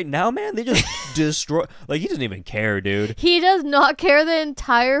joke right now, man?" They just destroy. Like he doesn't even care, dude. He does not care the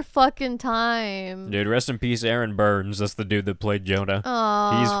entire fucking time. Dude, rest in peace, Aaron Burns. That's the dude that played Jonah.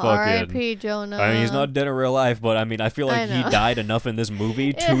 Aw, He's fucking- R.I.P. Jonah. I mean, he's not dead in real life, but I mean, I feel like I he know. died enough in this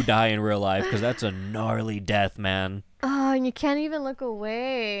movie Yeah. to die in real life because that's a gnarly death, man. Oh, and you can't even look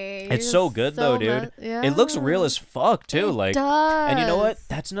away. It's You're so just good though, dude. Yeah. It looks real as fuck too. It Like, does. and you know what?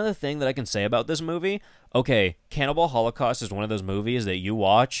 That's another thing that I can say about this movie. Okay, Cannibal Holocaust is one of those movies that you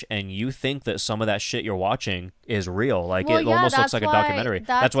watch and you think that some of that shit you're watching is real. Like Well, it yeah, almost looks that's like a why- documentary.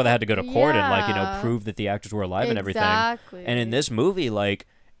 that's- That's why they had to go to court and like, yeah. prove that the actors were alive and everything. Exactly. And in this movie, like,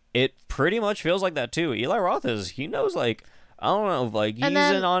 it pretty much feels like that too. Eli Roth he knows, like, I don't know if like he's And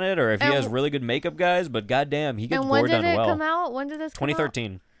then- in on it or if he and- has really good makeup guys, but goddamn, he gets And when bored did done it well. come out? When did this come out?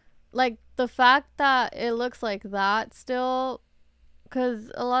 2013. Like the fact that it looks like that still,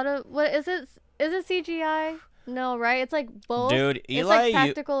 because a lot of what is it? Is it CGI? No, right? It's like both. Dude, it's Eli, like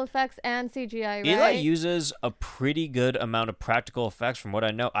practical effects and CGI, right? Eli uses a pretty good amount of practical effects from what I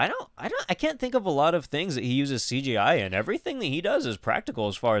know. I can't think of a lot of things that he uses CGI in. Everything that he does is practical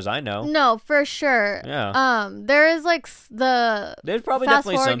as far as I know. No, for sure. Yeah. There is like the There's probably fast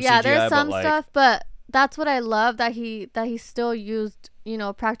definitely forward. some Yeah, CGI, there's some but like, stuff, but that's what I love that he still used,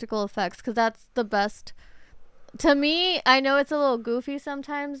 practical effects, because that's the best. To me, I know it's a little goofy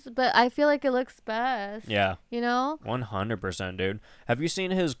sometimes, but I feel like it looks best. yeah, You know? 100%, dude. Have you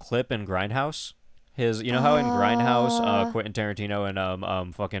seen his clip in Grindhouse? How in Grindhouse, Quentin Tarantino and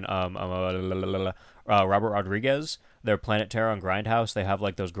Robert Rodriguez, their Planet Terror on Grindhouse, they have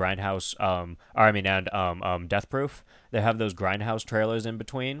like those Grindhouse, Death Proof. They have those Grindhouse trailers in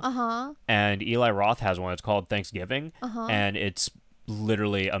between. And Eli Roth has one. It's called Thanksgiving, and it's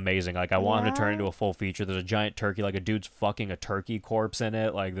literally amazing. Like, I want him to turn into a full feature. There's a giant turkey, like a dude's fucking a turkey corpse in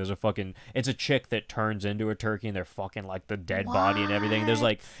it. Like, it's a chick that turns into a turkey, and they're fucking like the dead body and everything. There's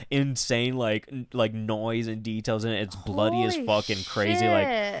like insane like noise and details in it. It's bloody as Holy fucking crazy. Like,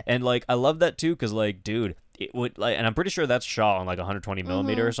 shit. and like I love that too, because like, dude, it would like, and I'm pretty sure that's shot on like 120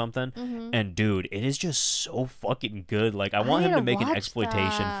 millimeter or something. And dude, it is just so fucking good. Like, I want need him to to make an watch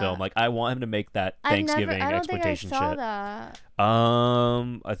exploitation that. film. Like, I want him to make that Thanksgiving I don't exploitation think I saw shit. that.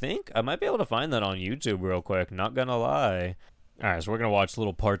 I think I might be able to find that on YouTube real quick. Not gonna lie. All right, so we're gonna watch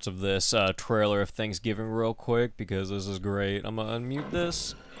little parts of this trailer of Thanksgiving real quick because this is great. I'm gonna unmute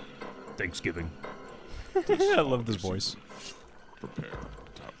this. Thanksgiving. I love this voice. Prepare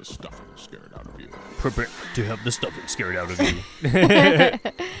to have the stuffing scared out of you. Prepare to have the stuffing scared out of you.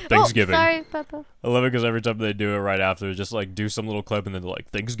 Thanksgiving. Oh, sorry, Peppa. I love it because every time they do it right after, they just like do some little clip and then they're like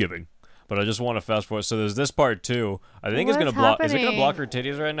Thanksgiving. But I just want to fast forward. So there's this part too. I think it's gonna What's block. Is it gonna happening? block her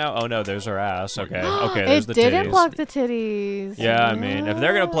titties right now? Oh no, there's her ass. Okay, okay. There's It the didn't titties. block the titties. Yeah, I mean, if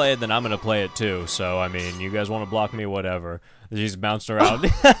they're gonna play it, then I'm gonna play it too. So I mean, you guys want to block me, whatever. She's bouncing around,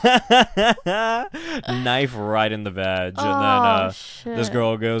 knife right in the veg, and then shit. this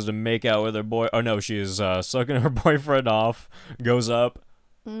girl goes to make out with her boy. Oh no, she's sucking her boyfriend off. Goes up,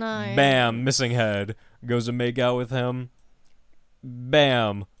 Nice. bam, missing head. Goes to make out with him,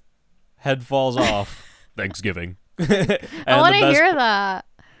 bam, head falls off. Thanksgiving. I want to hear that.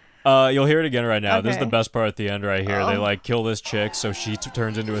 You'll hear it again right now. This is the Okay. best part at the end right here. They Oh. like kill this chick, so she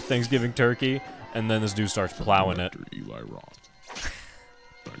turns into a Thanksgiving turkey, and then this dude starts plowing it. Director Eli Roth.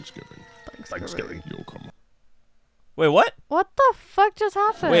 Thanksgiving. Thanksgiving. You'll come home. Wait, what? What the fuck just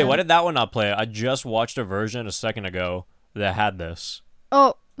happened? Wait, why did that one not play? I just watched a version a second ago that had this.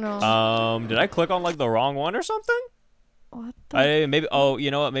 Oh, no. Did I click on like the wrong one or something? What the? Oh,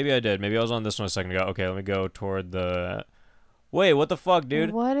 you know what? Maybe I did. Maybe I was on this one a second ago. Okay, let me go toward the. Wait, what the fuck,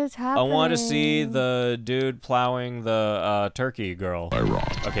 dude? What is I happening? want to see the dude plowing the turkey girl. Eli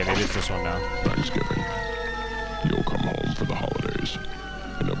Roth. Okay, maybe it's this one now. Thanksgiving. You'll come home for the holidays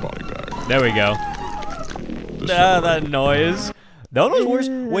in a body bag. There we go. That noise. That one was worse.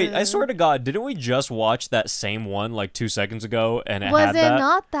 Wait, I swear to God, didn't we just watch that same one like 2 seconds ago and it Was had it that?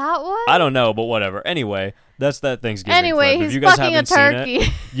 not that one? I don't know, but whatever. Anyway, that's that Thanksgiving Anyway, clip. If he's you guys fucking a haven't seen turkey.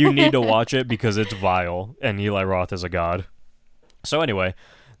 it, you need to watch it because it's vile, and Eli Roth is a god. So anyway,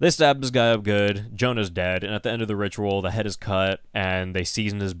 they stab this guy up good. Jonah's dead, and at the end of the ritual, the head is cut, and they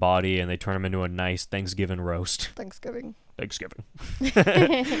season his body, and they turn him into a nice Thanksgiving roast. Thanksgiving. Thanksgiving.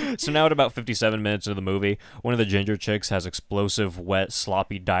 So now at about 57 minutes into the movie, one of the ginger chicks has explosive, wet,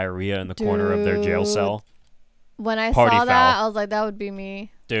 sloppy diarrhea in the corner of their jail Dude. cell. When I Party saw that, foul. I was like, that would be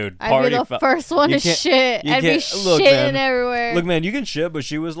me. Dude, I'd party be the foul. first one You to can't- shit. you I'd be can't- look, shitting man. everywhere. Look, man, you can shit, but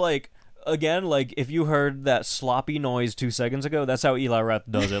she was like, again, like, if you heard that sloppy noise 2 seconds ago, that's how Eli Roth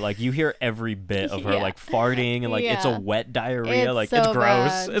does it. Like, you hear every bit of her, Yeah. like, farting, and, like, it's a Yeah. wet diarrhea. It's Like, so it's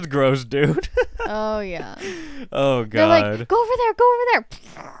gross. bad. It's gross, dude. Oh yeah. Oh, They're God. like, go over there, go over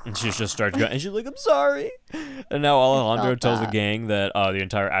there. And she just starts going, and she's like, I'm sorry. And now Alejandro felt tells the that. gang that the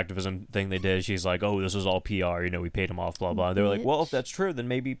entire activism thing they did, she's like, oh, this was all PR. We paid him off, blah, blah. They were like, well, if that's true, then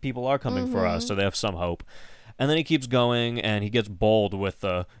maybe people are coming for us. So they have some hope. And then he keeps going, and he gets bold with,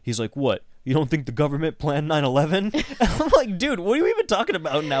 he's like, what? You don't think the government planned 9/11? I'm like, dude, what are you even talking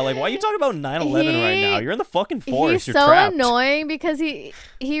about now? Like, why are you talking about 9/11 right now? You're in the fucking forest. He's You're so trapped. annoying because he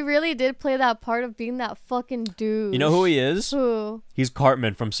really did play that part of being that fucking dude. You know who he is? Who? He's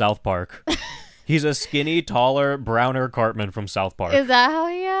Cartman from South Park. He's a skinny, taller, browner Cartman from South Park. Is that how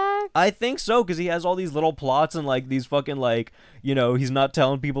he acts? I think so, because he has all these little plots and, like, these fucking, like, he's not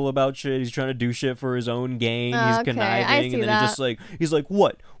telling people about shit. He's trying to do shit for his own gain. He's Okay, conniving. I see and then that. he's like,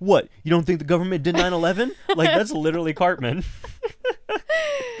 what? You don't think the government did 9/11? Like, that's literally Cartman.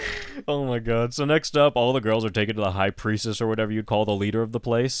 Oh my god. So next up, all the girls are taken to the high priestess, or whatever you'd call the leader of the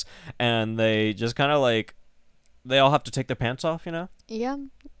place. And they just kind of, like, they all have to take their pants off, Yeah.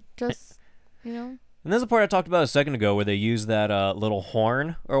 Just, And there's the part I talked about a second ago where they use that little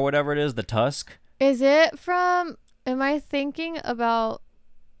horn or whatever it is, the tusk. Is it from? Am I thinking about?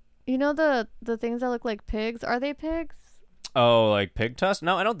 The things that look like pigs. Are they pigs? Oh, like pig tusk?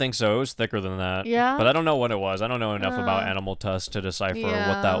 No, I don't think so. It was thicker than that. Yeah? But I don't know what it was. I don't know enough about animal tusk to decipher what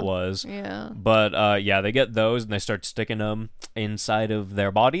Yeah. that was. Yeah. But yeah, they get those and they start sticking them inside of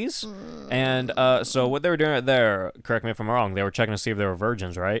their bodies. And so what they were doing right there, correct me if I'm wrong, they were checking to see if they were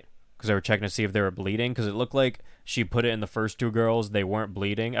virgins, right? Because they were checking to see if they were bleeding. Because it looked like she put it in the first two girls. They weren't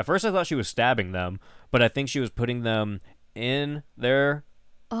bleeding. At first I thought she was stabbing them, but I think she was putting them in their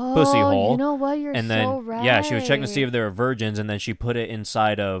pussy hole. You know what? You're and then so right. yeah, she was checking to see if they were virgins, and then she put it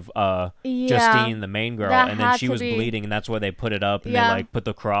inside of Yeah. Justine, the main girl, That and then had she to was be. bleeding, and that's why they put it up, and Yeah. they like put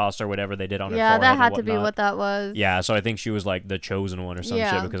the cross or whatever they did on her Yeah, forehead. that had and to be whatnot. what that was. Yeah, so I think she was like the chosen one or some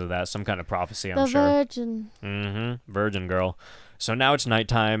Yeah. shit because of that, some kind of prophecy, I'm The sure. virgin. Virgin girl. So now it's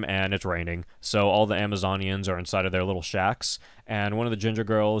nighttime and it's raining. So all the Amazonians are inside of their little shacks, and one of the ginger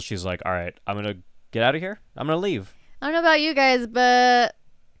girls, she's like, "All right, I'm gonna get out of here. I'm gonna leave." I don't know about you guys, but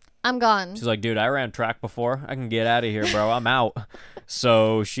I'm gone. She's like, dude, I ran track before. I can get out of here, bro. I'm out.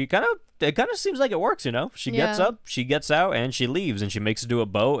 So it kind of seems like it works, She gets Yeah. up, she gets out, and she leaves, and she makes it to a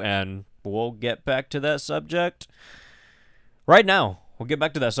boat, and we'll get back to that subject right now. We'll get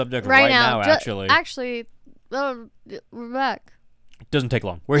back to that subject right now, actually. Actually, we're back. Doesn't take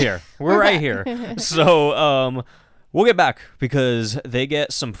long. We're here. We're right here. So, we'll get back because they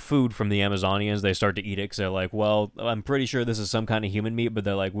get some food from the Amazonians. They start to eat it because they're like, well, I'm pretty sure this is some kind of human meat, but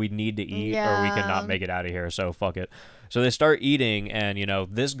they're like, we need to eat or we Yeah. cannot make it out of here, so fuck it. So they start eating, and,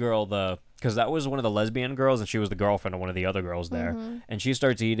 this girl, because that was one of the lesbian girls, and she was the girlfriend of one of the other girls there. And she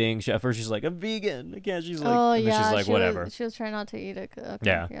starts eating. At first, she's like, I'm vegan. I can't. She's like, Oh and then yeah, she's like, whatever. She was trying not to eat it. Okay,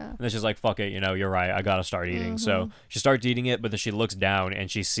 Yeah. yeah. And then she's like, fuck it, you're right, I gotta start eating. So she starts eating it, but then she looks down and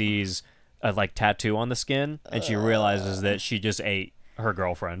she sees a like tattoo on the skin, and she realizes that she just ate her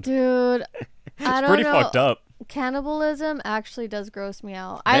girlfriend. Dude, I It's don't pretty know. fucked up. Cannibalism actually does gross me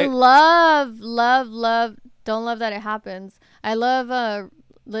out. They- I love, don't love that it happens. I love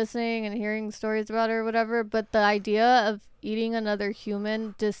listening and hearing stories about it or whatever, but the idea of eating another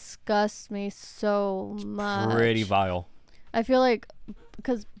human disgusts me so much. Pretty vile. I feel like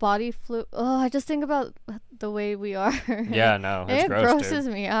because body fluid. Oh, I just think about the way we are. Yeah, no, it's It gross, grosses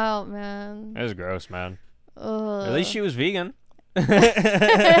dude. me out, man. It was gross, man. Ugh. At least she was vegan. Good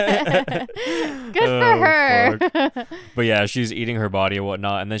for her. Fuck. But yeah, she's eating her body and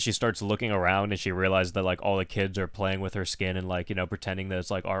whatnot, and then she starts looking around, and she realizes that like all the kids are playing with her skin and like pretending that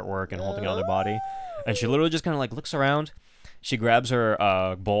it's like artwork and holding it on their body, and she literally just kind of like looks around. She grabs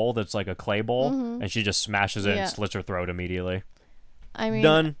her bowl that's like a clay bowl, and she just smashes it Yeah. and slits her throat immediately. I mean,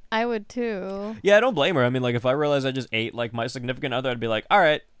 Done. I would too. Yeah, I don't blame her. I mean, like if I realized I just ate like my significant other, I'd be like, all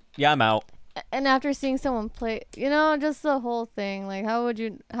right, yeah, I'm out. And after seeing someone play, just the whole thing, like how would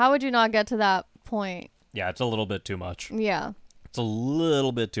you not get to that point? Yeah, it's a little bit too much. Yeah. It's a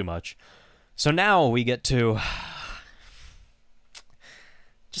little bit too much. So now we get to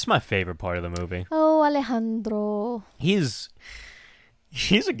just my favorite part of the movie. Oh, Alejandro. He's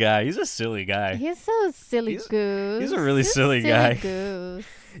a guy. He's a silly guy. He's so silly goose. he's a really silly guy. Goose.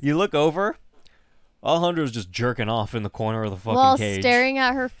 You look over, Alejandro's just jerking off in the corner of the fucking While cage. staring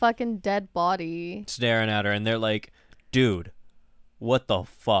at her fucking dead body. Staring at her, and they're like, dude, what the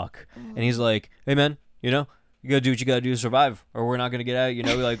fuck? And he's like, hey man, you gotta do what you gotta do to survive, or we're not gonna get out.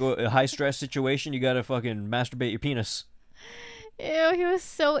 Like a high stress situation, you gotta fucking masturbate your penis. Ew, he was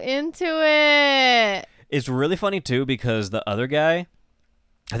so into it. It's really funny too because the other guy,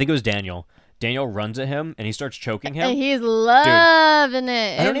 I think it was Daniel. Daniel runs at him and he starts choking him. And he's loving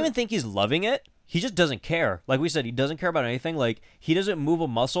it. I don't even think he's loving it. He just doesn't care. Like we said, he doesn't care about anything. Like, he doesn't move a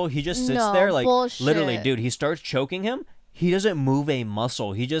muscle. He just sits No, there. Like, bullshit. literally, dude, he starts choking him. He doesn't move a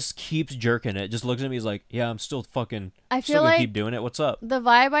muscle. He just keeps jerking it. Just looks at me. He's like, yeah, I'm still fucking, I still feel gonna like keep doing it. What's up? the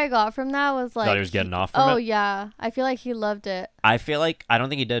vibe I got from that was like Thought he was getting off from Oh it? yeah, I feel like he loved it. I feel like, I don't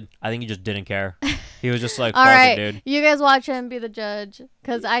think he did. I think he just didn't care. He was just like, All fuck right, it, dude. you guys watch it and be the judge,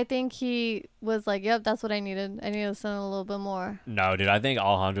 because I think he was like, "Yep, that's what I needed. I needed something a little bit more." No, dude, I think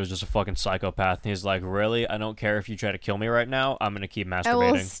Alejandro's just a fucking psychopath. He's like, really? I don't care if you try to kill me right now. I'm gonna keep I will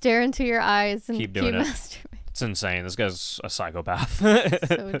masturbating. stare into your eyes and Keep doing it. masturbating. It's insane. This guy's a psychopath.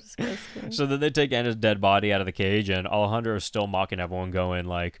 So disgusting. So then they take Anna's dead body out of the cage, and Alejandro is still mocking everyone, going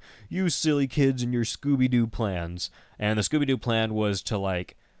like, "You silly kids and your Scooby-Doo plans." And the Scooby-Doo plan was to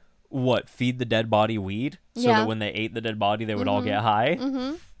like, what, feed the dead body weed, so Yeah. that when they ate the dead body, they would all get high.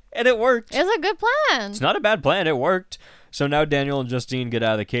 Mm-hmm. And it worked. It's a good plan. It's not a bad plan. It worked. So now Daniel and Justine get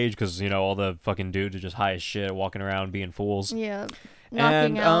out of the cage because, you know, all the fucking dudes are just high as shit, walking around being fools. Yeah,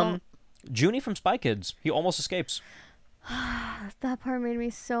 knocking And out. Junie from Spy Kids, he almost escapes. That part made me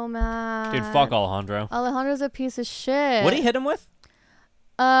so mad. Dude, fuck Alejandro. Alejandro's a piece of shit. What did he hit him with?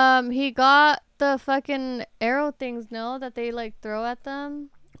 He got the fucking arrow things, no, that they like throw at them.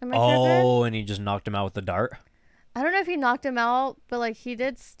 Am I tripping? Oh, and he just knocked him out with the dart. I don't know if he knocked him out, but like he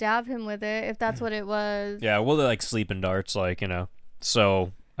did stab him with it, if that's what it was. Yeah, well, they're like sleeping darts, like, you know.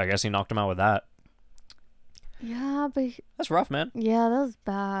 So I guess he knocked him out with that. Yeah, but That's rough, man. yeah, that was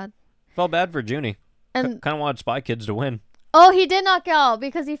bad. Felt bad for Junie. And Kind of wanted Spy Kids to win. oh, he did knock out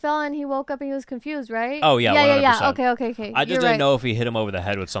because he fell and he woke up and he was confused, right? Oh, yeah, yeah. 100%. Okay. I just You're didn't right. know if he hit him over the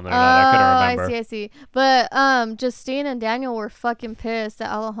head with something or not. I couldn't remember. I see. But Justine and Daniel were fucking pissed that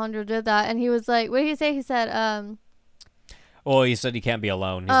Alejandro did that, and he was like, "What did he say?" He said, Well, he said he can't be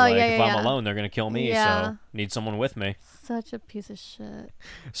alone. He's Oh, like, yeah, if yeah, I'm yeah. alone, they're going to kill me, Yeah. so need someone with me. such a piece of shit."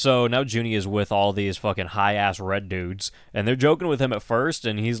 So now Junie is with all these fucking high-ass red dudes, and they're joking with him at first,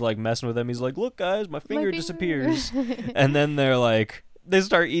 and he's like messing with them. He's like, look, guys, my finger disappears. And then they're like, they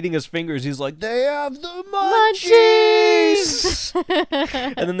start eating his fingers. He's like, they have the munchies!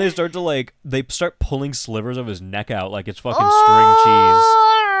 And then they start to like, they start pulling slivers of his neck out like it's fucking string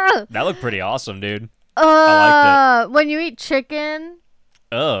cheese. That looked pretty awesome, dude. I When you eat chicken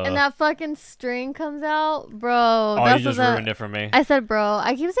Ugh. and that fucking string comes out, bro. Oh, that's you just what that- ruined it for me. I said bro.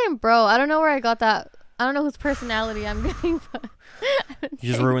 I keep saying bro. I don't know where I got that. I don't know whose personality I'm getting, but You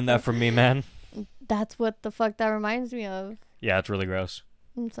just ruined that for me, man. that's what the fuck that reminds me of. Yeah, it's really gross.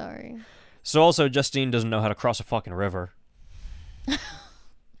 I'm sorry. So also, Justine doesn't know how to cross a fucking river.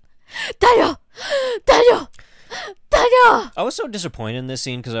 Daniel! I was so disappointed in this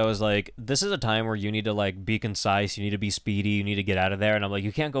scene because I was like, this is a time where you need to like be concise, you need to be speedy, you need to get out of there, and I'm like,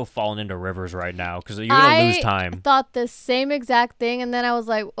 you can't go falling into rivers right now because you're gonna lose time. Thought the same exact thing, and then I was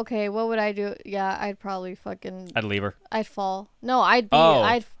like, okay, what would I do? Yeah, I'd probably fucking, I'd leave her. I'd fall. No, I'd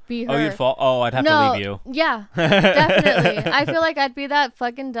be her. Oh, you'd fall. Oh, I'd have No, to leave you. Yeah, definitely. I feel like I'd be that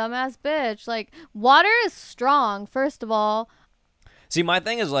fucking dumbass bitch. Like, water is strong, first of all. See, my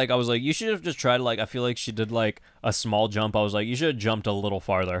thing is like, I was like, you should have just tried. Like, I feel like she did like a small jump. I was like, you should have jumped a little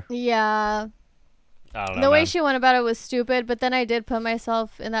farther. Yeah. I don't know. The way man. she went about it was stupid, but then I did put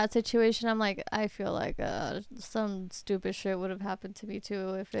myself in that situation. I'm like, I feel like some stupid shit would have happened to me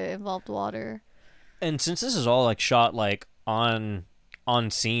too if it involved water. And since this is all like shot like on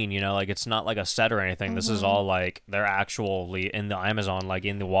scene, you know, like it's not like a set or anything. This is all like they're actually in the Amazon, like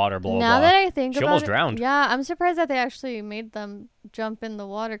in the water, blah, Now blah. that I think She about almost it, drowned. yeah, I'm surprised that they actually made them jump in the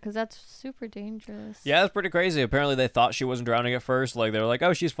water because that's super dangerous. Yeah, that's pretty crazy. Apparently they thought she wasn't drowning at first. Like they were like,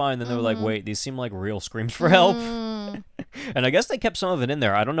 oh, she's fine. Then they were like, wait, these seem like real screams for help. Mm. And I guess they kept some of it in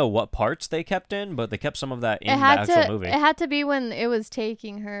there. I don't know what parts they kept in, but they kept some of that in It the had actual to. movie. It had to be when it was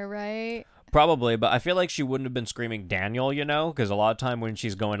taking her, right? Probably, but I feel like she wouldn't have been screaming Daniel, you know, because a lot of time when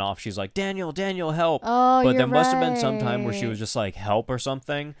she's going off, she's like, Daniel, Daniel, help. Oh, But you're there must have been some time where she right. was just like, help or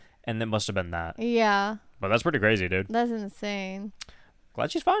something, and it must have been that. Yeah, But that's pretty crazy, dude. that's insane.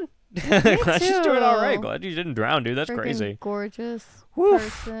 Glad she's fine. Glad she's doing all right. too. Glad she didn't drown, dude. That's Freaking crazy. gorgeous Woof.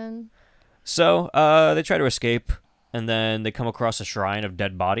 person. So, they try to escape, and then they come across a shrine of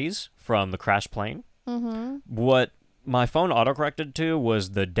dead bodies from the crashed plane. Mm-hmm. What my phone autocorrected to was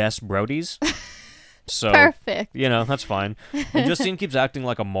the Des Brodies. So, Perfect. you know, that's fine. And Justine keeps acting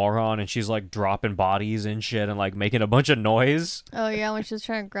like a moron, and she's like dropping bodies and shit and like making a bunch of noise. Oh yeah, when she was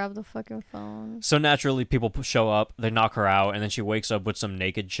trying to grab the fucking phone. So naturally, people show up, they knock her out, and then she wakes up with some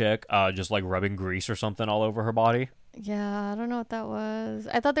naked chick, just like rubbing grease or something all over her body. Yeah, I don't know what that was.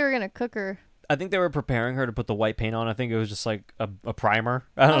 I thought they were gonna cook her. I think they were preparing her to put the white paint on. I think it was just like a primer.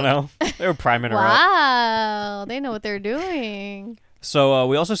 I don't know. They were priming her up. Wow, they know what they're doing. So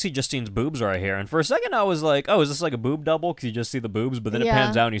we also see Justine's boobs right here. And for a second, I was like, oh, is this like a boob double? Because you just see the boobs. But then it Yeah.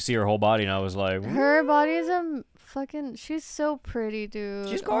 pans out and you see her whole body. And I was like, Her body's fucking. She's so pretty, dude.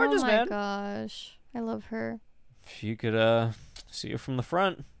 She's gorgeous, oh man. my gosh, I love her. if you could see her from the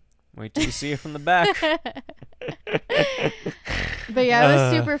front, wait till you see her from the back. But yeah, it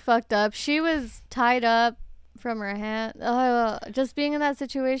was super fucked up. She was tied up from her hand. Just being in that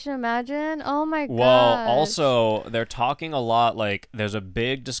situation, imagine. Oh my god. Well, also, they're talking a lot, like, there's a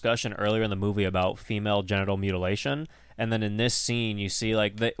big discussion earlier in the movie about female genital mutilation, and then in this scene, you see,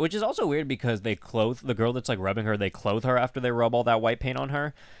 like, which is also weird because they clothe, the girl that's, like, rubbing her, they clothe her after they rub all that white paint on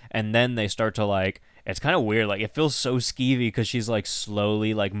her, and then they start to, like, it's kind of weird, like, it feels so skeevy because she's, like,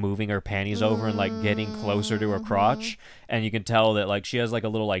 slowly, like, moving her panties over and, like, getting closer to her crotch, and you can tell that, like, she has, like, a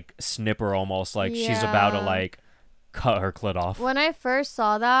little, like, snipper almost, like, she's about to, Yeah. like, cut her clit off. When I first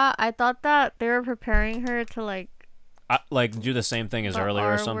saw that, I thought that they were preparing her to like Like, do the same thing as the earlier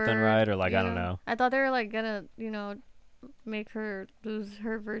or R something, word, right? Or, like, I yeah. don't know. I thought they were like gonna, make her lose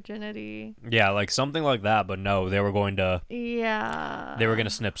her virginity. Yeah, like, something like that, but no, they were going to... Yeah. They were going to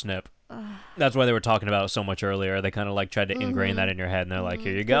snip. That's why they were talking about it so much earlier. They kind of like tried to ingrain that in your head, and they're like,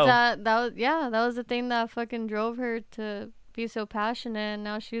 here you go. That was the thing that fucking drove her to be so passionate, and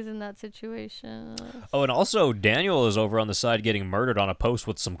now she's in that situation. Oh, and also Daniel is over on the side getting murdered on a post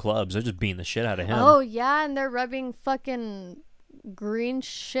with some clubs. They're just beating the shit out of him. Oh yeah, and they're rubbing fucking green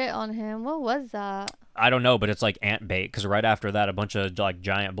shit on him. What was that? I don't know, but it's like ant bait, because right after that, a bunch of like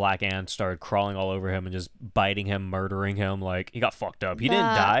giant black ants started crawling all over him and just biting him, murdering him. Like, he got fucked up. He didn't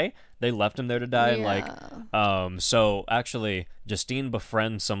die. They left him there to die. Yeah. So actually, Justine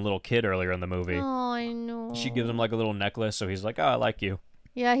befriends some little kid earlier in the movie. Oh, I know. She gives him like a little necklace, so he's like, oh, I like you.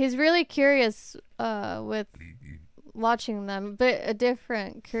 Yeah, he's really curious with watching them, but a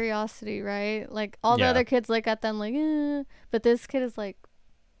different curiosity, right? Like all the Yeah. other kids look at them like, but this kid is like,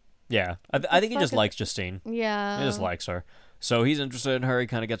 Yeah, I think he just fuck is- likes Justine. yeah. He just likes her. So he's interested in her. He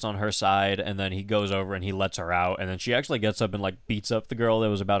kind of gets on her side, and then he goes over and he lets her out. And then she actually gets up and like beats up the girl that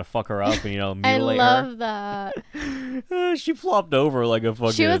was about to fuck her up and I mutilate love that. her. She flopped over like a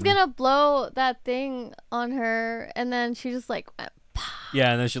fucking. She was gonna blow that thing on her, and then she just like went,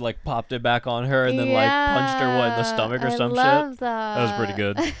 Yeah, and then she like popped it back on her, and then like punched her in the stomach or I some love shit. That. That was pretty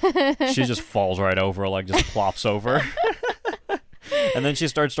good. She just falls right over, like just plops over. And then she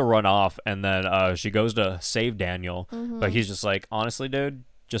starts to run off, and then she goes to save Daniel, but he's just like, honestly, dude,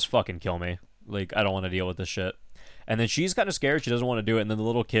 just fucking kill me. Like, I don't want to deal with this shit. And then she's kind of scared. She doesn't want to do it. And then the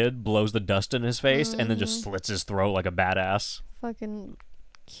little kid blows the dust in his face and then just slits his throat like a badass. Fucking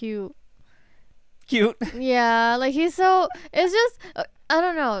cute. Cute. Yeah, like he's so. It's just I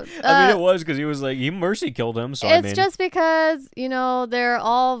don't know. I mean, it was because he was like, he mercy killed him. So It's just because, they're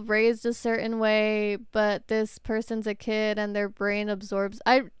all raised a certain way, but this person's a kid and their brain absorbs.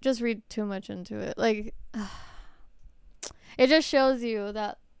 I just read too much into it. Like, it just shows you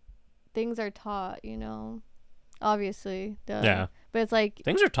that things are taught, obviously. Duh. Yeah. But it's like,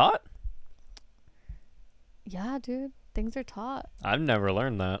 things are taught. yeah, dude, things are taught. I've never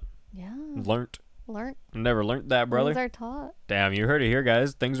learned that. Yeah. Learned. Never learned that, brother. Things are taught. Damn, you heard it here,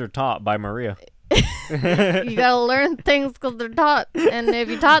 guys. Things are taught by Maria. You gotta learn things because they're taught. And if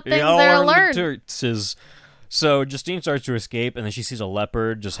you taught things, gotta they're learn the learned. torts. So Justine starts to escape, and then she sees a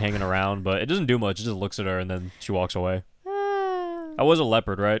leopard just hanging around, but it doesn't do much. It just looks at her, and then she walks away. I was a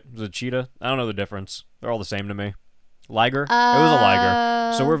leopard, right? It was a cheetah? I don't know the difference. They're all the same to me. Liger? It was a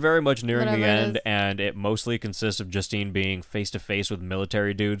liger. So we're very much nearing the whatever it end, is. and it mostly consists of Justine being face-to-face with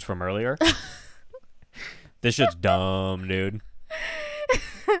military dudes from earlier. This shit's dumb, dude.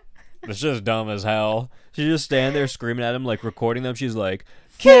 This shit's dumb as hell. She just stand there screaming at him, like recording them. She's like,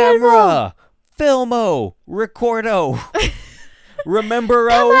 camera, filmo, recordo,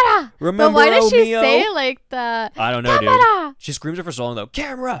 remember-o, remember-o, But why does she mio? say it like that? I don't know, Camera! dude. She screams it for so long, though.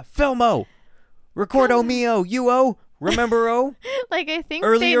 Camera, filmo, recordo mio, you-o, remember-o. Like, I think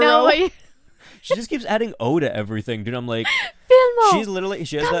Earlier, they know oh. what you... She just keeps adding O to everything, dude. I'm like, Filmo! she's literally,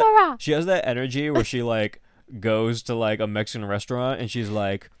 she Camera! has that energy where she, like, goes to, like, a Mexican restaurant, and she's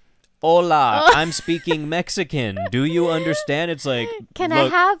like, hola, I'm speaking Mexican. Do you understand? It's like, Can I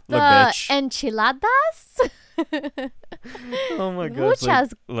look, have look, the bitch. enchiladas? Oh my god. it's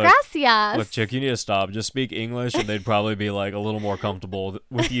Muchas like, gracias. look, chick, you need to stop. Just speak English, and they'd probably be, like, a little more comfortable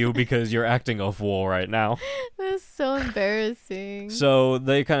with you because you're acting a fool right now. That's so embarrassing. So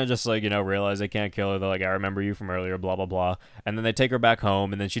they kind of just, like, realize they can't kill her. They're like, I remember you from earlier, blah, blah, blah. And then they take her back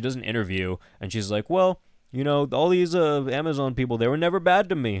home, and then she does an interview, and she's like, well, you know, all these Amazon people, they were never bad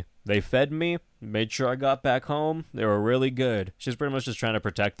to me. They fed me, made sure I got back home. They were really good. She's pretty much just trying to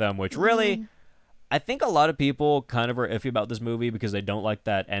protect them, which really, I think a lot of people kind of are iffy about this movie because they don't like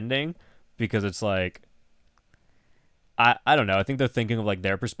that ending, because it's like, I don't know. I think they're thinking of like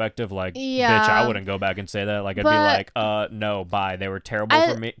their perspective. Like, bitch, I wouldn't go back and say that. Like, I'd be like, no, bye. They were terrible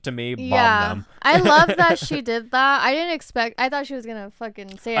to me. Bomb them. I love that she did that. I didn't expect. I thought she was gonna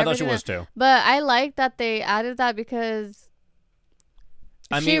fucking say. I thought she was too. But I like that they added that because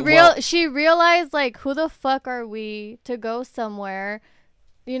she realized like, who the fuck are we to go somewhere,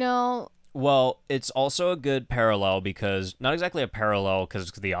 you know? Well, it's also a good parallel because not exactly a parallel because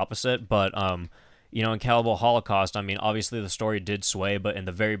it's the opposite, but you know, in Cannibal Holocaust, I mean, obviously the story did sway, but in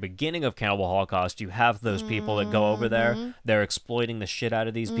the very beginning of Cannibal Holocaust, you have those people that go over there. They're exploiting the shit out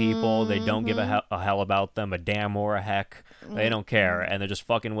of these people. They don't give a hell about them, a damn or a heck. They don't care, and they're just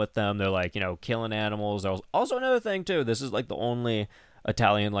fucking with them. They're like, you know, killing animals. There's also another thing too. This is like the only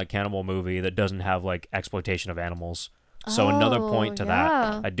Italian like cannibal movie that doesn't have like exploitation of animals. So another point to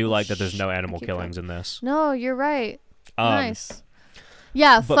that. I do like that there's no animal killings in this. No, you're right. Nice.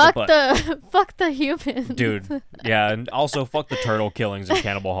 Yeah, fuck the humans. Dude, yeah, and also fuck the turtle killings in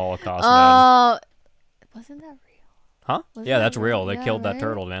Cannibal Holocaust, man. Wasn't that real? Huh? Yeah, that's real. They killed that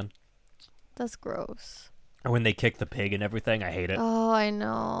turtle, man. That's gross. And when they kick the pig and everything, I hate it. Oh, I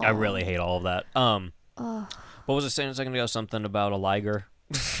know. I really hate all of that. What was I saying a second ago? Something about a liger?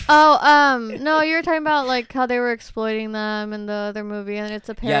 No, you were talking about like how they were exploiting them in the other movie, and it's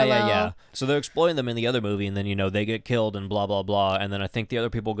a parallel. Yeah. So they're exploiting them in the other movie, and then, you know, they get killed and blah, blah, blah, and then I think the other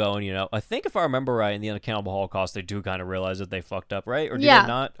people go and, you know, I think if I remember right, in the end of Cannibal Holocaust, they do kind of realize that they fucked up, right? Or do they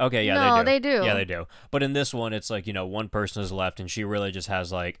not? Okay, yeah, no, they do. they do. Yeah, they do. But in this one, it's like, you know, one person is left, and she really just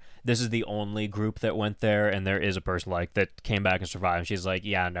has like, this is the only group that went there, and there is a person like that came back and survived, and she's like,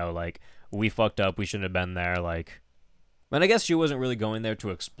 yeah, no, like, we fucked up, we shouldn't have been there, like... And I guess she wasn't really going there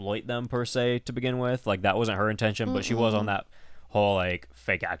to exploit them, per se, to begin with. Like, that wasn't her intention, but she was on that whole, like,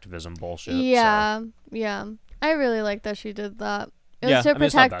 fake activism bullshit. Yeah, yeah. I really like that she did that. It was to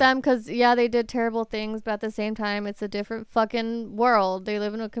protect them, because, yeah, they did terrible things, but at the same time, it's a different fucking world. They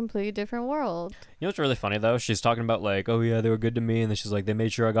live in a completely different world. You know what's really funny, though? She's talking about, like, oh, yeah, they were good to me, and then she's like, they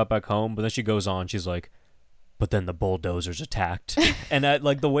made sure I got back home, but then she goes on, she's like, but then the bulldozers attacked. And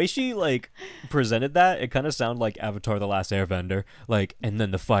like the way she like presented that, it kind of sounded like Avatar: The Last Airbender. Like, and then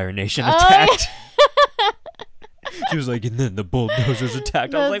the Fire Nation attacked. She was like, and then the bulldozers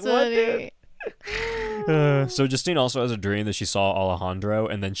attacked. I was like, what, dude? So Justine also has a dream that she saw Alejandro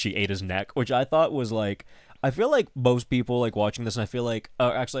and then she ate his neck, which I thought was like, I feel like most people like watching this, and I feel like,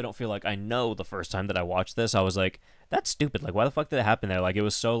 actually I don't feel like, I know the first time that I watched this, I was like, that's stupid. Like, why the fuck did it happen there? Like, it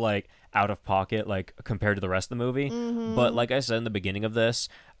was so, like, out of pocket, like, compared to the rest of the movie. But, like I said in the beginning of this,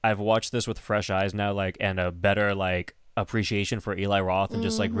 I've watched this with fresh eyes now, like, and a better, like, appreciation for Eli Roth, and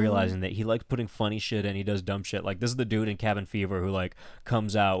just like realizing that he likes putting funny shit and he does dumb shit. Like, this is the dude in Cabin Fever who like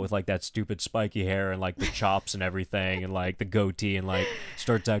comes out with like that stupid spiky hair and like the chops and everything and like the goatee and like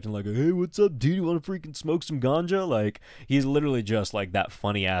starts acting like, hey, what's up, dude? You want to freaking smoke some ganja? Like, he's literally just like that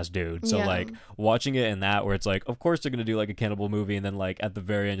funny ass dude. So like watching it in that, where it's like, of course they're gonna do like a cannibal movie, and then like at the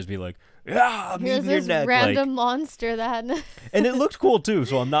very end just be like, yeah, I'm eating your neck. Random like, monster that and it looked cool too,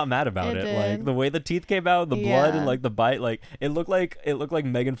 so I'm not mad about it. Like the way the teeth came out, the blood, and like the bite, like it looked like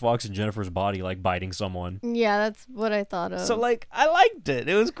Megan Fox and Jennifer's body like biting someone. Yeah, that's what I thought of. So like I liked it.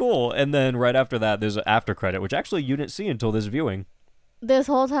 It was cool. And then right after that there's an after credit, which actually you didn't see until this viewing. This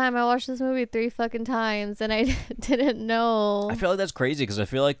whole time I watched this movie 3 fucking times and I didn't know. I feel like that's crazy because I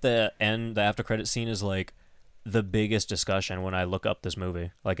feel like the after credit scene is like the biggest discussion when I look up this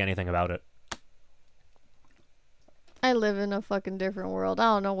movie, like anything about it. I live in a fucking different world. I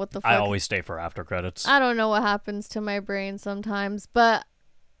don't know what the fuck. I always stay for after credits. I don't know what happens to my brain sometimes, but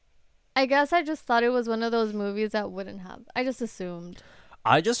I guess I just thought it was one of those movies that wouldn't have. I just assumed.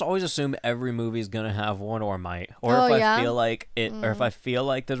 I just always assume every movie is gonna have one or might, or Oh, if yeah? I feel like it, or if I feel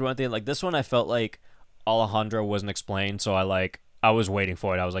like there's one thing. Like this one, I felt like Alejandro wasn't explained, so I was waiting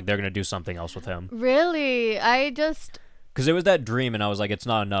for it. I was like, they're gonna do something else with him. Really? Because it was that dream, and I was like, it's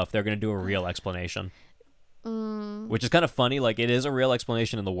not enough. They're gonna do a real explanation. Which is kind of funny. Like, it is a real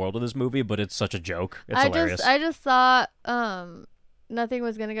explanation in the world of this movie, but it's such a joke. It's hilarious. I just thought nothing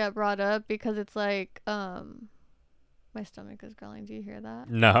was gonna get brought up because it's like my stomach is growling. Do you hear that?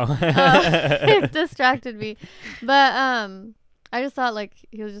 No. It distracted me. But I just thought like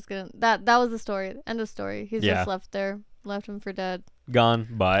he was just gonna that was the story. End of story. He's just left there. Left him for dead. Gone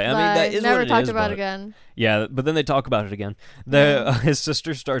by. I mean, that is never what it talked is, about but, again. Yeah, but then they talk about it again. His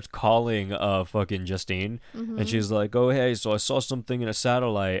sister starts calling fucking Justine, and she's like, "Oh hey, so I saw something in a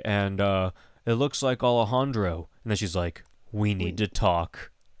satellite, and it looks like Alejandro. And then she's like, we need to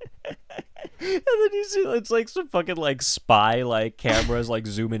talk. And then you see it's like some fucking like spy like cameras like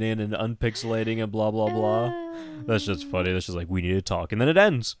zooming in and unpixelating and blah blah blah. That's just funny. That's just like, we need to talk. And then it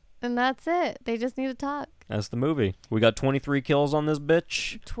ends. And that's it. They just need to talk. That's the movie. We got 23 kills on this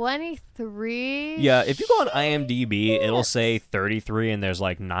bitch. 23? Yeah, if you go on IMDb, it'll say 33 and there's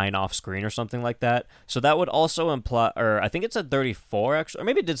like 9 off screen or something like that. So that would also imply, or I think it said 34 actually, or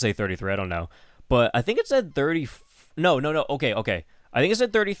maybe it did say 33, I don't know. But I think it said 30, no, okay. I think it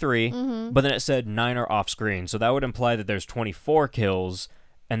said 33, but then it said 9 are off screen. So that would imply that there's 24 kills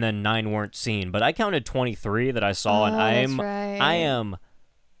and then 9 weren't seen. But I counted 23 that I saw, and I am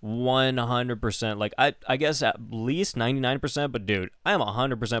 100%, like, I guess at least 99%, but dude, I am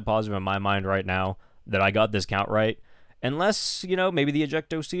 100% positive in my mind right now that I got this count right. Unless, maybe the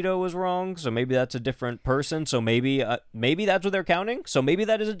ejectocito was wrong, so maybe that's a different person, so maybe that's what they're counting, so maybe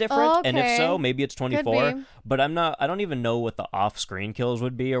that is different, and if so, maybe it's 24, but I don't even know what the off-screen kills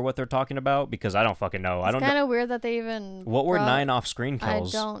would be or what they're talking about, because I don't fucking know. It's kind of weird that they even... What were 9 off-screen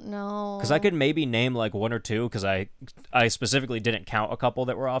kills? I don't know. Because I could maybe name, like, 1 or 2, because I specifically didn't count a couple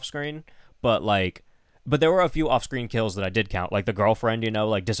that were off-screen, but there were a few off-screen kills that I did count, like the girlfriend,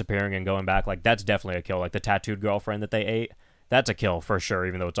 like disappearing and going back, like that's definitely a kill, like the tattooed girlfriend that they ate, that's a kill for sure,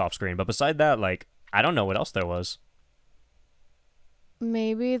 even though it's off-screen. But beside that, like, I don't know what else there was.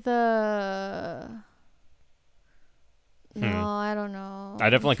 Maybe the... No, I don't know.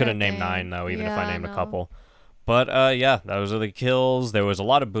 I definitely could have named 9, though, even if I named a couple. But, yeah, those are the kills. There was a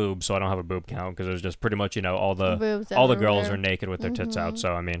lot of boobs, so I don't have a boob count, because it was just pretty much, all the girls are naked with their tits out,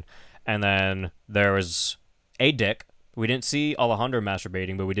 so, I mean... And then there was a dick. We didn't see Alejandro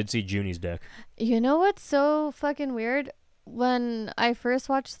masturbating, but we did see Junie's dick. You know what's so fucking weird? When I first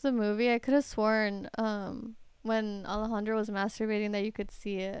watched the movie, I could have sworn when Alejandro was masturbating that you could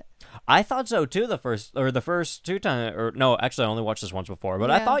see it. I thought so too the first 2 times. Or no, actually I only watched this once before, but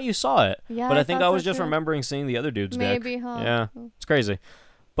I thought you saw it. Yeah, but I think I was just too. remembering seeing the other dude's dick. Maybe, huh? Yeah, it's crazy.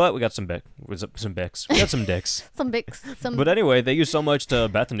 But we got some bics. We got some dicks. Some bics. But anyway, thank you so much to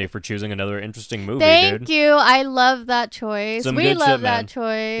Bethany for choosing another interesting movie, Thank you. I love that choice. We love that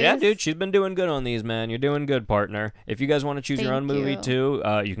choice. Yeah, dude, she's been doing good on these, man. You're doing good, partner. If you guys want to choose your own movie, too,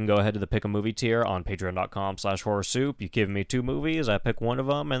 you can go ahead to the Pick a Movie tier on patreon.com/horrorsoup. You give me 2 movies, I pick one of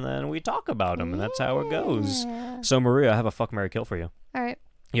them, and then we talk about them, and that's how it goes. So, Maria, I have a fuck, marry, kill for you. All right.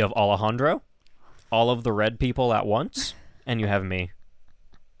 You have Alejandro, all of the red people at once, and you have me.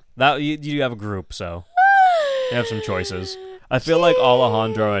 That you have a group, so you have some choices. I feel like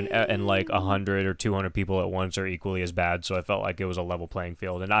Alejandro and like 100 or 200 people at once are equally as bad, so I felt like it was a level playing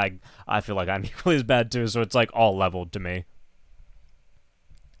field, and I feel like I'm equally as bad too, so it's like all leveled to me.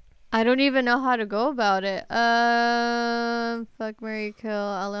 I don't even know how to go about it. Fuck, marry, kill,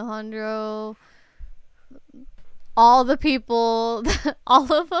 Alejandro. All the people,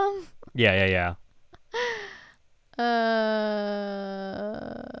 all of them. Yeah.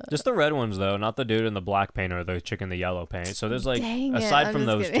 Just the red ones though, not the dude in the black paint or the chick in the yellow paint. So there's like, aside from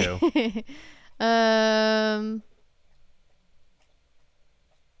those two.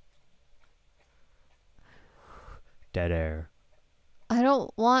 Dead air. I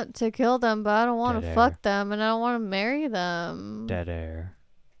don't want to kill them, but I don't want to fuck them, and I don't want to marry them. Dead air.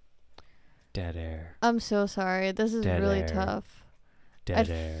 Dead air. I'm so sorry. This is really tough. Dead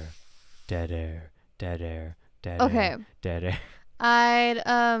air. Dead air. Dead air. Dead okay. Air. Dead air. I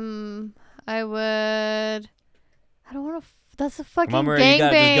would. I don't want to. That's a fucking gangbang. You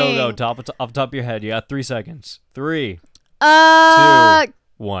gotta just go. Off the top of your head. You got 3 seconds. 3, 2,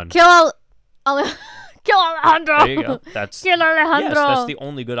 1. Kill Alejandro. There you go. Kill Alejandro. Yes, that's the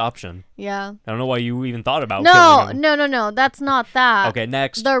only good option. Yeah. I don't know why you even thought about killing him. No. That's not that. Okay,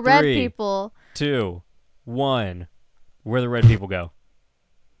 next. The red 3, people. 2, 1. Where the red people go?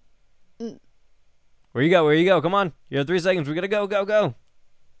 Where you go? Come on. You have 3 seconds. We gotta go.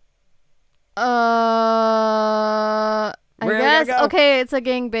 I guess. Okay, it's a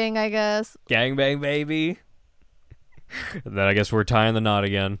gangbang, I guess. Gangbang, baby. Then I guess we're tying the knot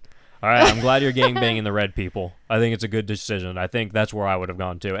again. All right, I'm glad you're gangbanging the red people. I think it's a good decision. I think that's where I would have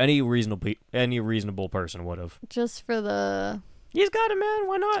gone to. Any reasonable person would have. Just for the... He's got it, man.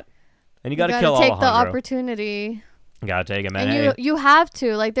 Why not? And you gotta kill take Alejandro. The opportunity. Gotta take him, man. And you have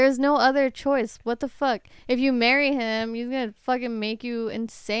to. Like, there's no other choice. What the fuck? If you marry him, he's gonna fucking make you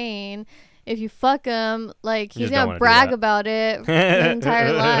insane. If you fuck him, like, he's gonna brag about it his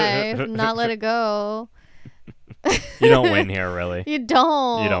entire life, not let it go. You don't win here, really. You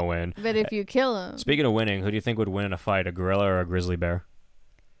don't. You don't win. But if you kill him. Speaking of winning, who do you think would win in a fight, a gorilla or a grizzly bear?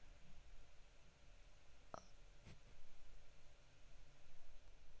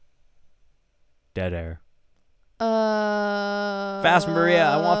 Dead air. Fast Maria.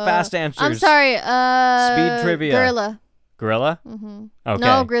 I want fast answers. I'm sorry. Speed trivia. Gorilla. Mm-hmm. Okay.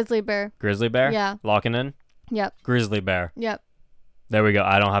 No, grizzly bear. Grizzly bear? Yeah. Locking in? Yep. Grizzly bear. Yep. There we go.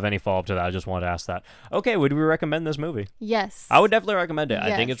 I don't have any follow-up to that. I just wanted to ask that. Okay, would we recommend this movie? Yes. I would definitely recommend it.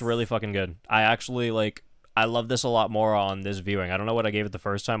 Yes. I think it's really fucking good. I actually, I love this a lot more on this viewing. I don't know what I gave it the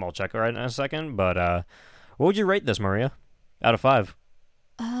first time. I'll check it right in a second. But what would you rate this, Maria? Out of 5?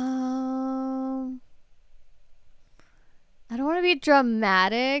 I don't want to be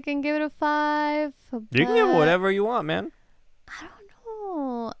dramatic and give it a 5. You can give it whatever you want, man. I don't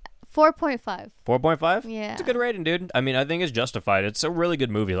know. 4.5. 4.5? Yeah. It's a good rating, dude. I mean, I think it's justified. It's a really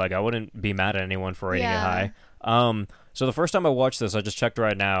good movie. I wouldn't be mad at anyone for rating it high. So the first time I watched this, I just checked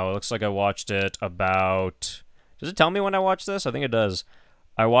right now. It looks like I watched it about... Does it tell me when I watched this? I think it does.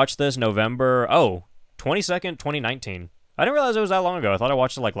 I watched this November... 22nd, 2019. I didn't realize it was that long ago. I thought I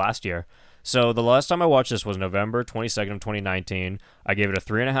watched it last year. So the last time I watched this was November 22nd, 2019. I gave it a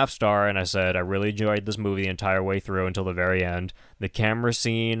 3.5 star, and I said I really enjoyed this movie the entire way through until the very end. The camera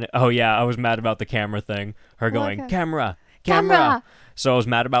scene... Oh, yeah, I was mad about the camera thing. Her going, camera! So I was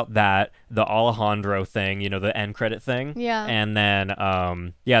mad about that. The Alejandro thing, the end credit thing. Yeah. And then,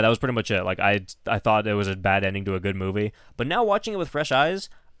 that was pretty much it. I thought it was a bad ending to a good movie. But now watching it with fresh eyes...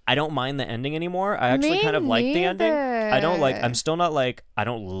 I don't mind the ending anymore. I actually kind of like the ending. I'm still not I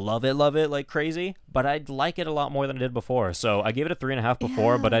don't love it like crazy, but I'd like it a lot more than I did before. So I gave it a 3.5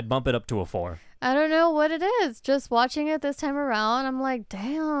 before, but I'd bump it up to a 4. I don't know what it is. Just watching it this time around, I'm like,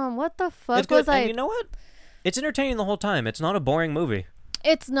 damn, what the fuck it's good. And you know what? It's entertaining the whole time. It's not a boring movie.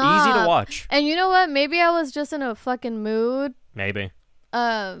 It's not. Easy to watch. And you know what? Maybe I was just in a fucking mood. Maybe.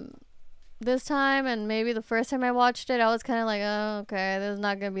 This time, and maybe the first time I watched it, I was kind of like, oh, okay, this is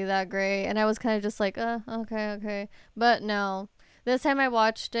not gonna be that great, and I was kind of just like, okay, but no, this time I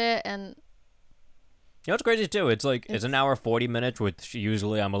watched it, and what's crazy too? It's an hour 40 minutes, which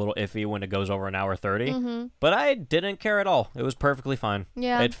usually I'm a little iffy when it goes over an hour 30, but I didn't care at all. It was perfectly fine.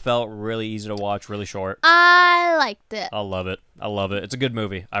 Yeah, it felt really easy to watch, really short. I liked it. I love it. It's a good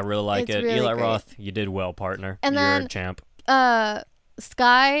movie. I really like it. Really Eli great. Roth, you did well, partner. And You're then, a champ.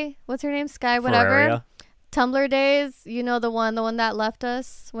 Sky, what's her name? Sky, whatever. Ferreira. Tumblr days, the one that left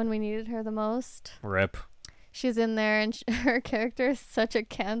us when we needed her the most. Rip. She's in there, and her character is such a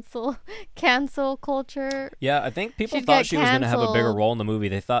cancel culture. Yeah, I think people thought she was going to have a bigger role in the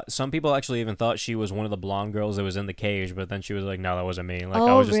movie. Some people actually even thought she was one of the blonde girls that was in the cage, but then she was like, no, that wasn't me. I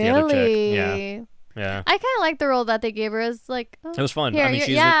was just really? the other chick. Yeah. I kind of like the role that they gave her. It was fun. Here, I mean,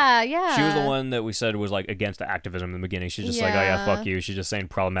 she was the one that we said was against the activism in the beginning. She's just oh yeah, fuck you. She's just saying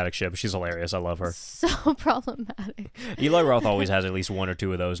problematic shit, but she's hilarious. I love her. So problematic. Eli Roth always has at least one or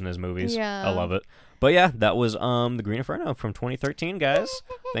two of those in his movies. Yeah. I love it. But yeah, that was The Green Inferno from 2013, guys.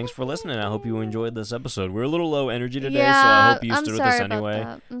 Thanks for listening. I hope you enjoyed this episode. We're a little low energy today, so I hope you stood with us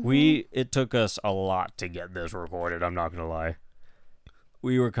anyway. It took us a lot to get this recorded, I'm not going to lie.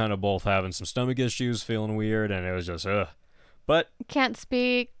 We were kind of both having some stomach issues, feeling weird, and it was just, But can't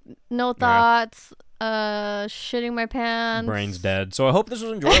speak, no thoughts, shitting my pants. Brain's dead. So I hope this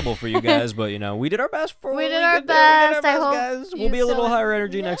was enjoyable for you guys, but, we did our best for we did our best. I hope guys. We'll be a little higher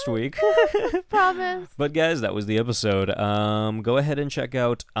energy next week. Promise. But, guys, that was the episode. Go ahead and check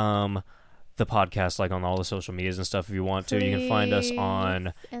out the podcast on all the social medias and stuff if you want to. You can find us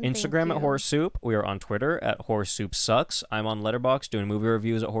on Instagram at Horse Soup. We are on Twitter at Horse Soup Sucks. I'm on Letterboxd doing movie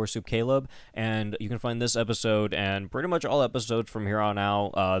reviews at Horse Soup Caleb, and you can find this episode and pretty much all episodes from here on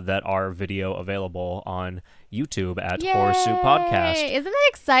out that are video available on YouTube at Horse Soup Podcast. Isn't that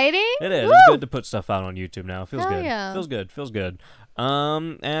exciting? It is. Woo! It's good to put stuff out on YouTube now. Feels good. Yeah. Feels good.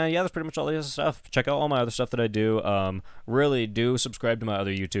 And yeah, that's pretty much all the other stuff. Check out all my other stuff that I do. Really do subscribe to my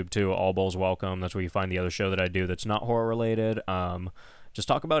other YouTube too. All Bowls Welcome. That's where you find the other show that I do that's not horror related. Just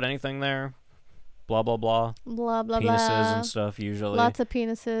talk about anything there. Blah blah blah. Blah blah penises blah. Penises and stuff usually. Lots of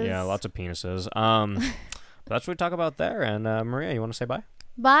penises. Yeah, lots of penises. That's what we talk about there. And Maria, you want to say bye?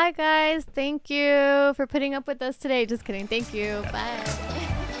 Bye guys. Thank you for putting up with us today. Just kidding. Thank you. Bye.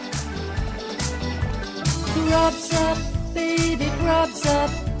 Grubs up, baby, grubs up.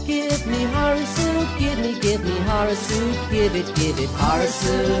 Give me horror soup, give me horror soup. Give it horror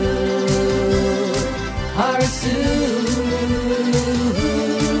soup, horror soup.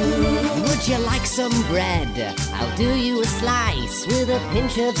 Would you like some bread? I'll do you a slice with a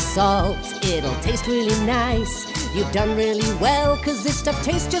pinch of salt. It'll taste really nice. You've done really well, 'cause this stuff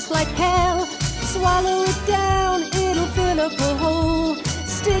tastes just like hell. Swallow it down, it'll fill up a hole.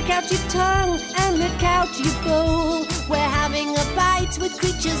 Stick out your tongue and lick out your bowl. We're having a bite with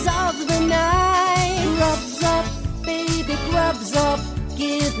creatures of the night. Grubs up, baby, grubs up.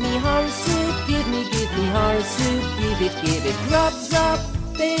 Give me horror soup, give me horror soup, give it. Grubs up,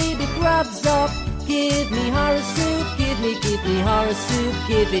 baby, grubs up. Give me horror soup, give me horror soup,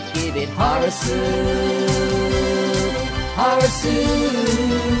 give it, horror soup, horror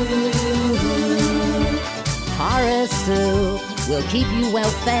soup. Horror soup will keep you well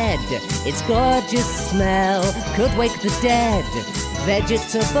fed. Its gorgeous smell could wake the dead.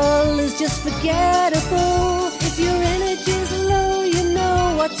 Vegetable is just forgettable. If your energy's low, you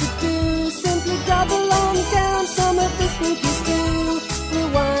know what to do. Simply gobble on down some of this spooky stew. We'll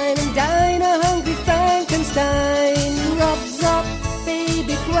wine and dine a hungry Frankenstein. Grubs up,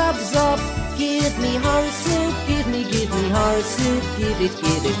 baby, grubs up. Give me horror soup, give me horror soup, give it.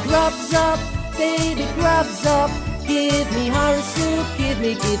 Grubs up, baby, grubs up. Give me horror soup, give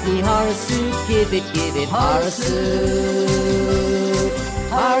me horror soup, give it, horror soup,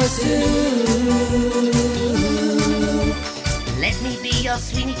 horror soup. Let me be your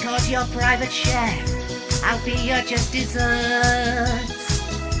Sweeney Todd, your private chef. I'll be your just desserts.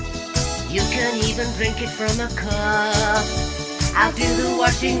 You can even drink it from a cup. I'll do the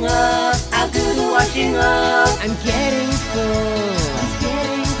washing up, I'll do the washing up. I'm getting full,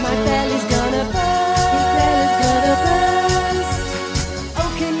 my belly's gonna burst. Oh,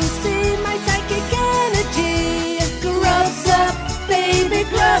 can you see my psychic energy? Grubs up, baby,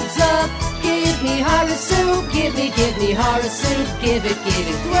 grubs up. Give me horror soup, give me horror soup, give it.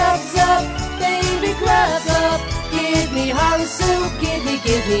 Grubs up, baby, grubs up. Give me horror soup, give me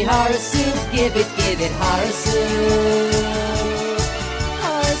horror soup, give it, horror soup,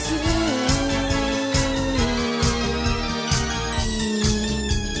 horror soup.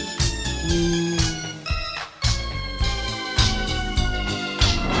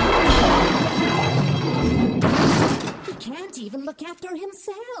 He can't even look after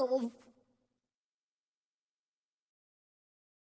himself.